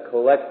group has a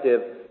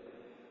collective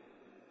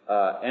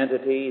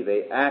entity,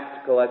 they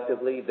act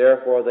collectively,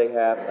 therefore they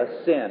have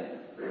a sin,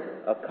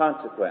 a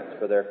consequence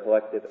for their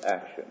collective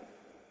action.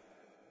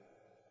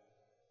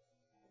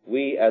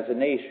 We as a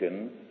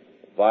nation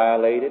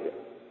violated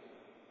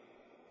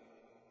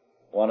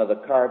one of the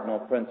cardinal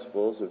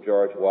principles of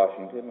George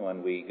Washington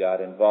when we got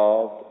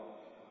involved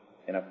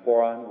in a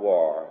foreign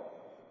war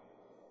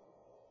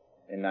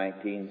in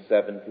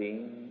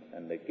 1917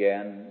 and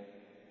again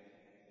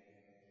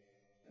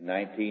in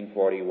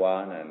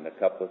 1941 and a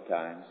couple of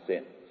times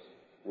since.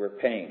 We're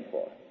paying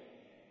for it.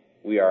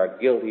 We are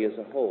guilty as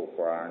a whole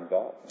for our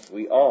involvement.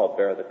 We all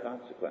bear the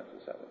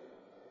consequences of it.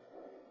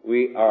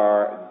 We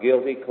are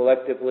guilty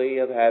collectively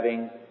of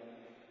having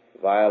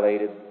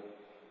violated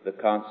the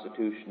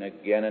Constitution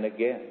again and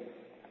again,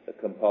 the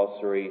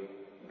compulsory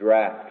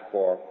draft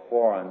for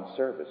foreign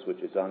service,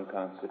 which is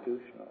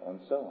unconstitutional, and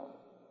so on.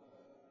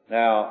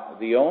 Now,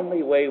 the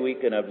only way we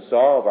can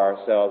absolve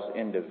ourselves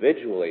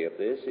individually of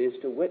this is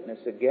to witness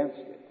against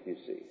it, you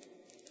see,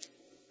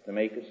 to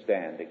make a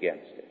stand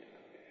against it.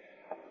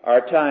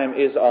 Our time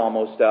is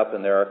almost up,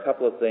 and there are a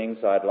couple of things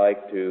I'd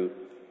like to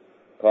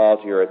call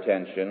to your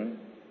attention.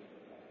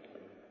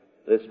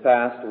 This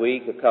past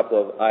week, a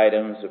couple of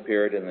items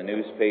appeared in the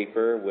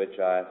newspaper which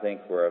I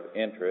think were of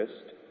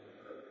interest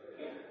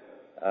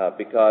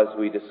because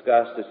we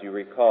discussed, as you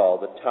recall,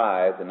 the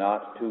tithe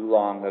not too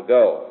long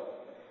ago.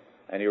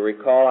 And you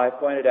recall I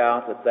pointed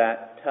out at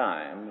that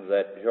time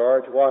that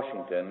George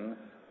Washington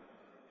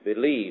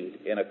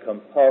believed in a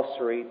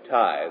compulsory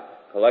tithe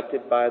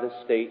collected by the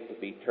state to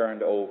be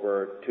turned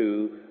over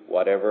to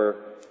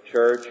whatever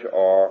church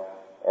or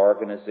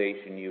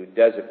organization you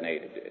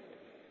designated it.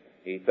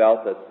 He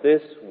felt that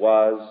this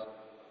was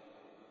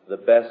the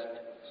best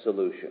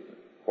solution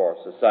for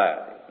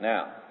society.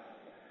 Now,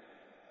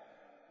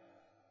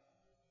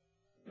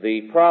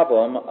 the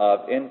problem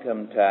of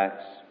income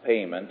tax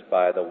payment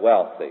by the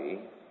wealthy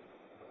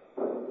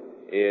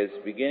is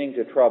beginning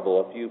to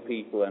trouble a few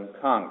people in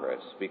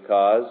Congress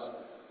because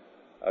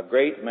a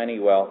great many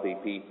wealthy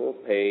people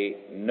pay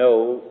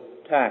no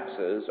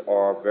taxes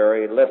or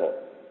very little.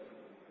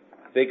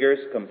 Figures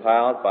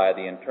compiled by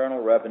the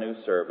Internal Revenue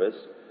Service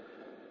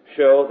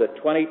show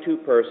that 22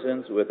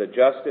 persons with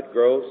adjusted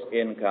gross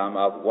income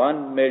of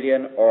 $1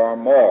 million or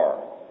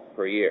more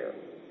per year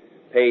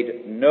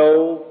paid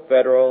no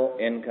federal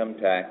income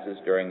taxes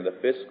during the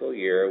fiscal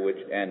year which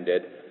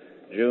ended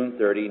June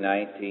 30,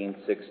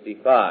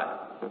 1965.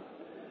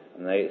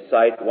 And they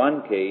cite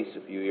one case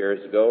a few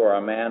years ago where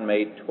a man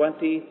made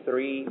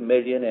 $23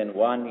 million in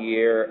 1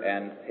 year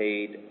and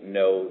paid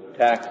no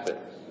taxes.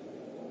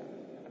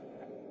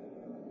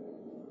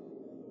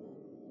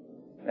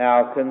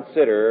 Now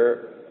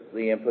consider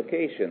the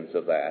implications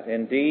of that.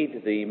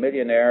 Indeed, the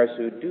millionaires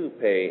who do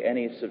pay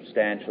any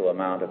substantial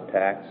amount of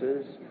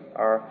taxes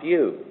are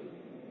few,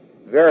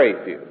 very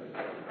few.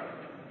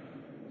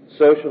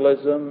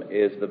 Socialism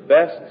is the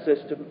best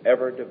system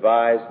ever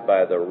devised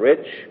by the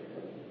rich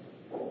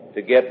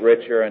to get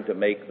richer and to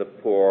make the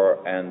poor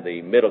and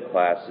the middle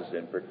classes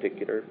in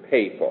particular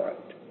pay for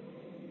it.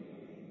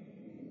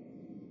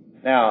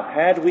 Now,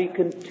 had we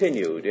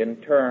continued in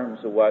terms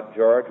of what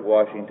George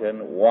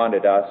Washington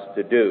wanted us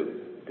to do,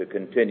 to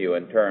continue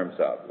in terms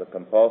of the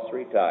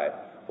compulsory tithe,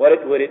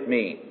 what would it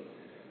mean?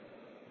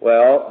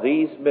 Well,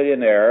 these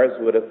millionaires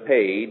would have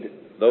paid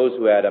those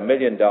who had $1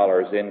 million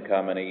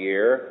income in a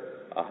year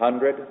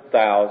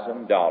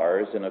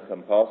 $100,000 in a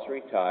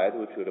compulsory tithe,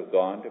 which would have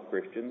gone to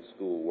Christian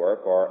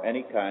schoolwork or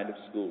any kind of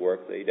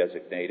schoolwork they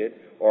designated,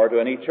 or to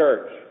any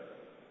church.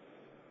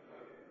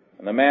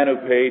 And the man who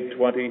paid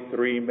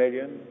 $23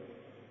 million,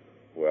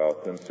 well,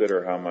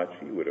 consider how much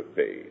he would have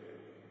paid.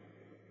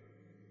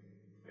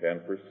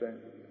 10%.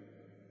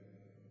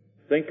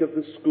 Think of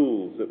the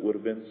schools that would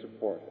have been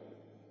supported.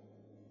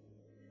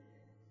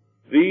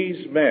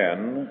 These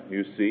men,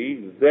 you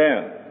see,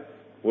 then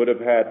would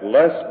have had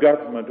less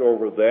government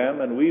over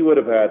them, and we would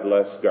have had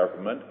less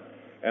government,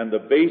 and the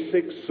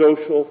basic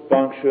social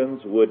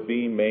functions would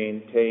be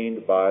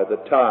maintained by the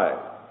tithe,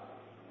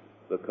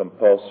 the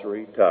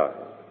compulsory tithe.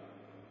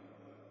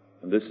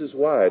 And this is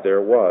why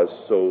there was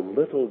so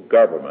little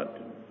government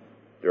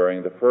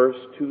during the first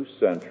 2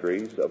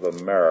 centuries of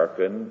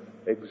American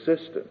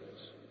existence,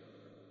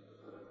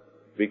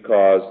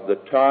 because the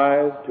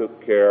tithe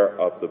took care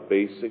of the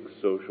basic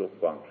social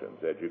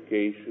functions,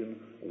 education,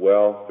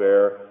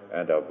 welfare,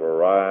 and a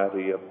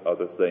variety of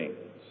other things.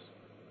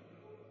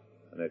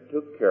 And it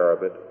took care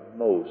of it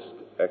most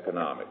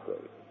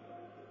economically.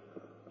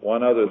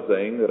 One other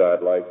thing that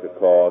I'd like to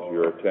call to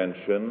your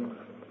attention,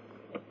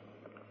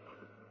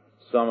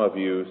 some of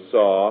you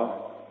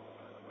saw,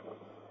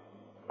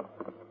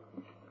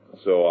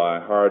 so I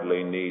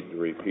hardly need to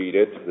repeat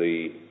it,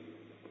 the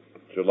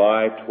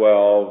July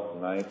 12,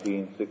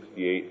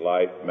 1968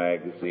 Life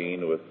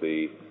magazine with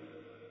the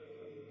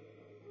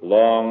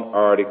long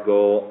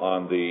article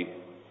on the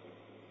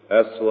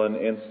Esalen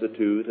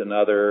Institute and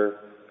other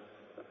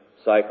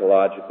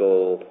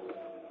psychological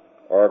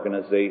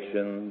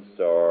organizations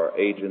or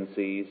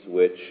agencies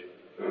which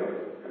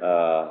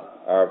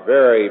are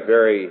very,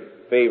 very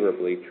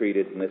favorably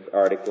treated in this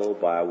article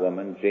by a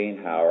woman, Jane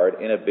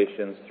Howard,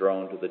 Inhibitions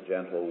Thrown to the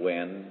Gentle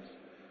Winds,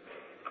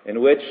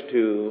 in which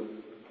to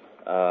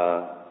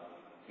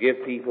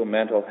give people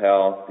mental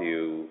health.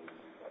 You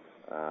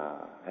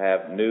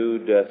have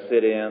nude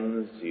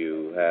sit-ins,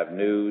 you have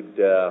nude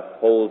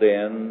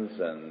hold-ins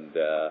and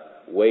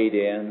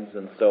wade-ins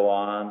and so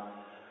on,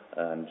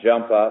 and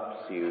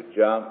jump-ups, you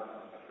jump.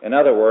 In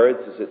other words,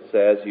 as it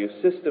says, you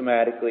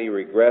systematically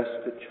regress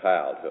to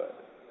childhood.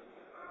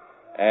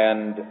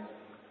 And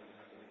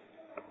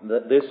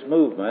this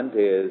movement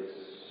is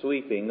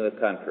sweeping the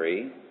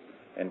country.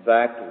 In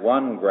fact,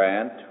 one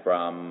grant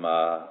from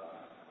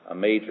a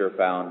major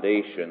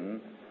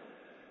foundation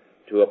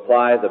to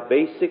apply the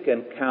basic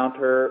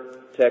encounter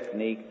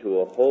technique to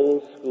a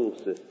whole school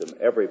system,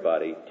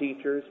 everybody,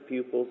 teachers,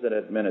 pupils, and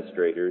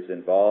administrators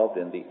involved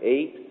in the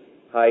 8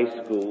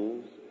 high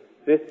schools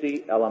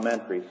 50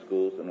 elementary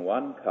schools and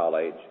one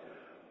college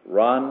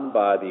run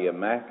by the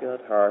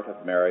Immaculate Heart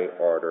of Mary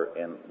Order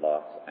in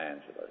Los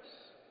Angeles.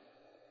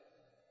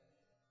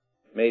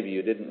 Maybe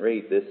you didn't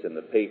read this in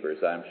the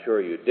papers. I'm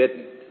sure you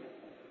didn't.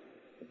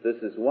 But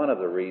this is one of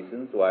the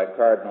reasons why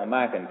Cardinal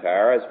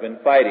McIntyre has been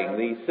fighting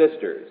these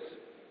sisters.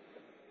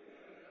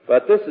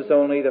 But this is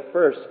only the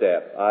first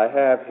step. I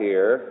have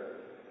here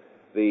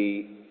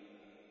the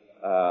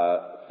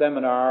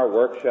seminar,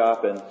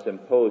 workshop, and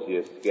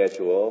symposia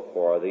schedule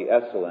for the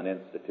Esalen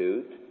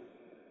Institute.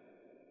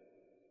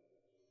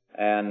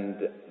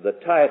 And the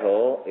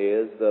title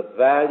is The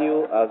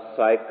Value of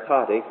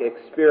Psychotic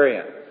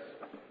Experience.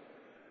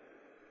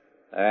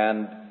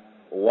 And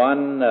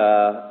one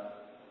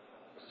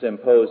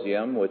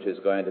symposium, which is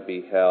going to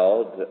be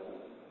held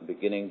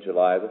beginning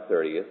July the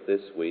 30th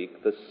this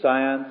week, The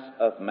Science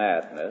of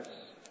Madness,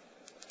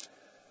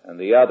 and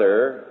the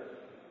other,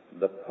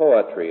 The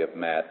Poetry of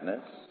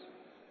Madness.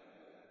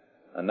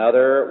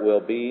 Another will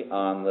be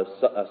on the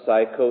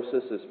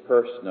psychosis as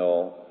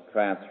personal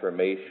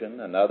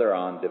transformation, another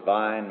on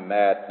divine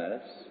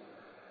madness.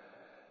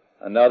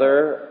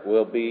 Another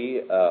will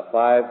be a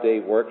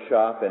 5-day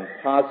workshop in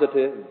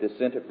positive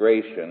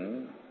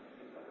disintegration,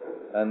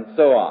 and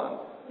so on.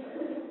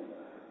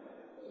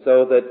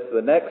 So that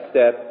the next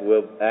step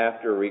will,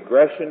 after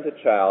regression to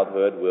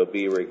childhood, will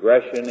be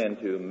regression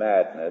into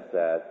madness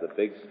as the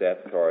big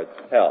step towards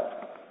health.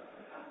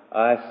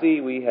 I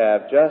see we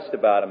have just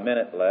about a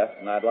minute left,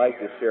 and I'd like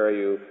to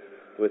share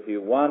with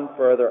you one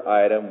further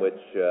item which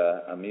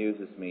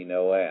amuses me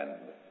no end.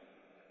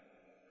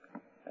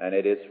 And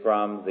it is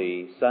from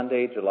the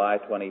Sunday, July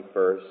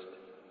 21st,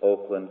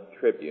 Oakland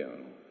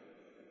Tribune.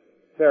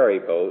 Ferry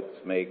boats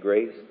may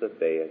grace the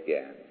bay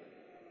again.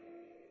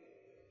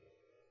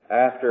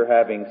 After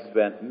having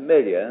spent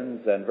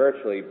millions and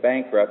virtually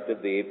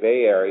bankrupted the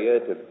Bay Area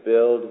to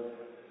build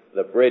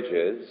the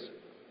bridges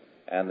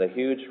and the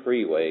huge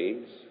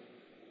freeways,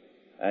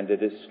 and to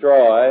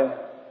destroy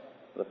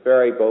the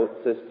ferry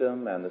boat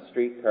system and the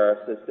streetcar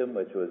system,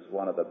 which was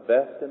one of the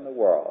best in the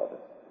world,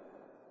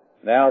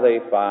 now they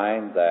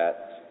find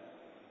that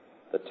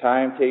the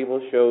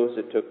timetable shows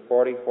it took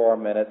 44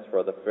 minutes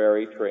for the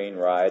ferry train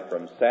ride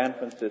from San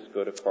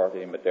Francisco to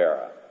Corte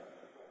Madera.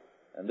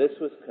 And this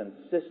was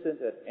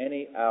consistent at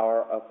any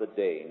hour of the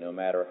day, no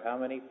matter how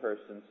many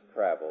persons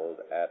traveled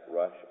at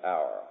rush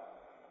hour.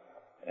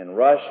 In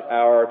rush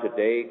hour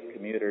today,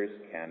 commuters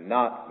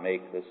cannot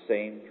make the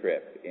same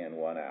trip in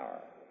 1 hour.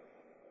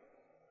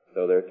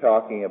 So they're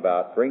talking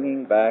about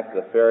bringing back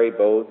the ferry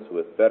boats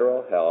with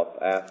federal help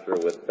after,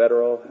 with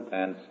federal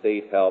and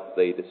state help,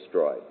 they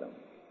destroyed them.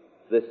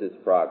 This is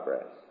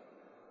progress.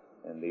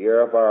 In the year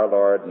of our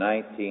Lord,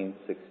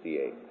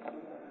 1968.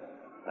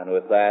 And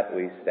with that,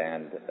 we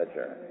stand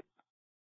adjourned.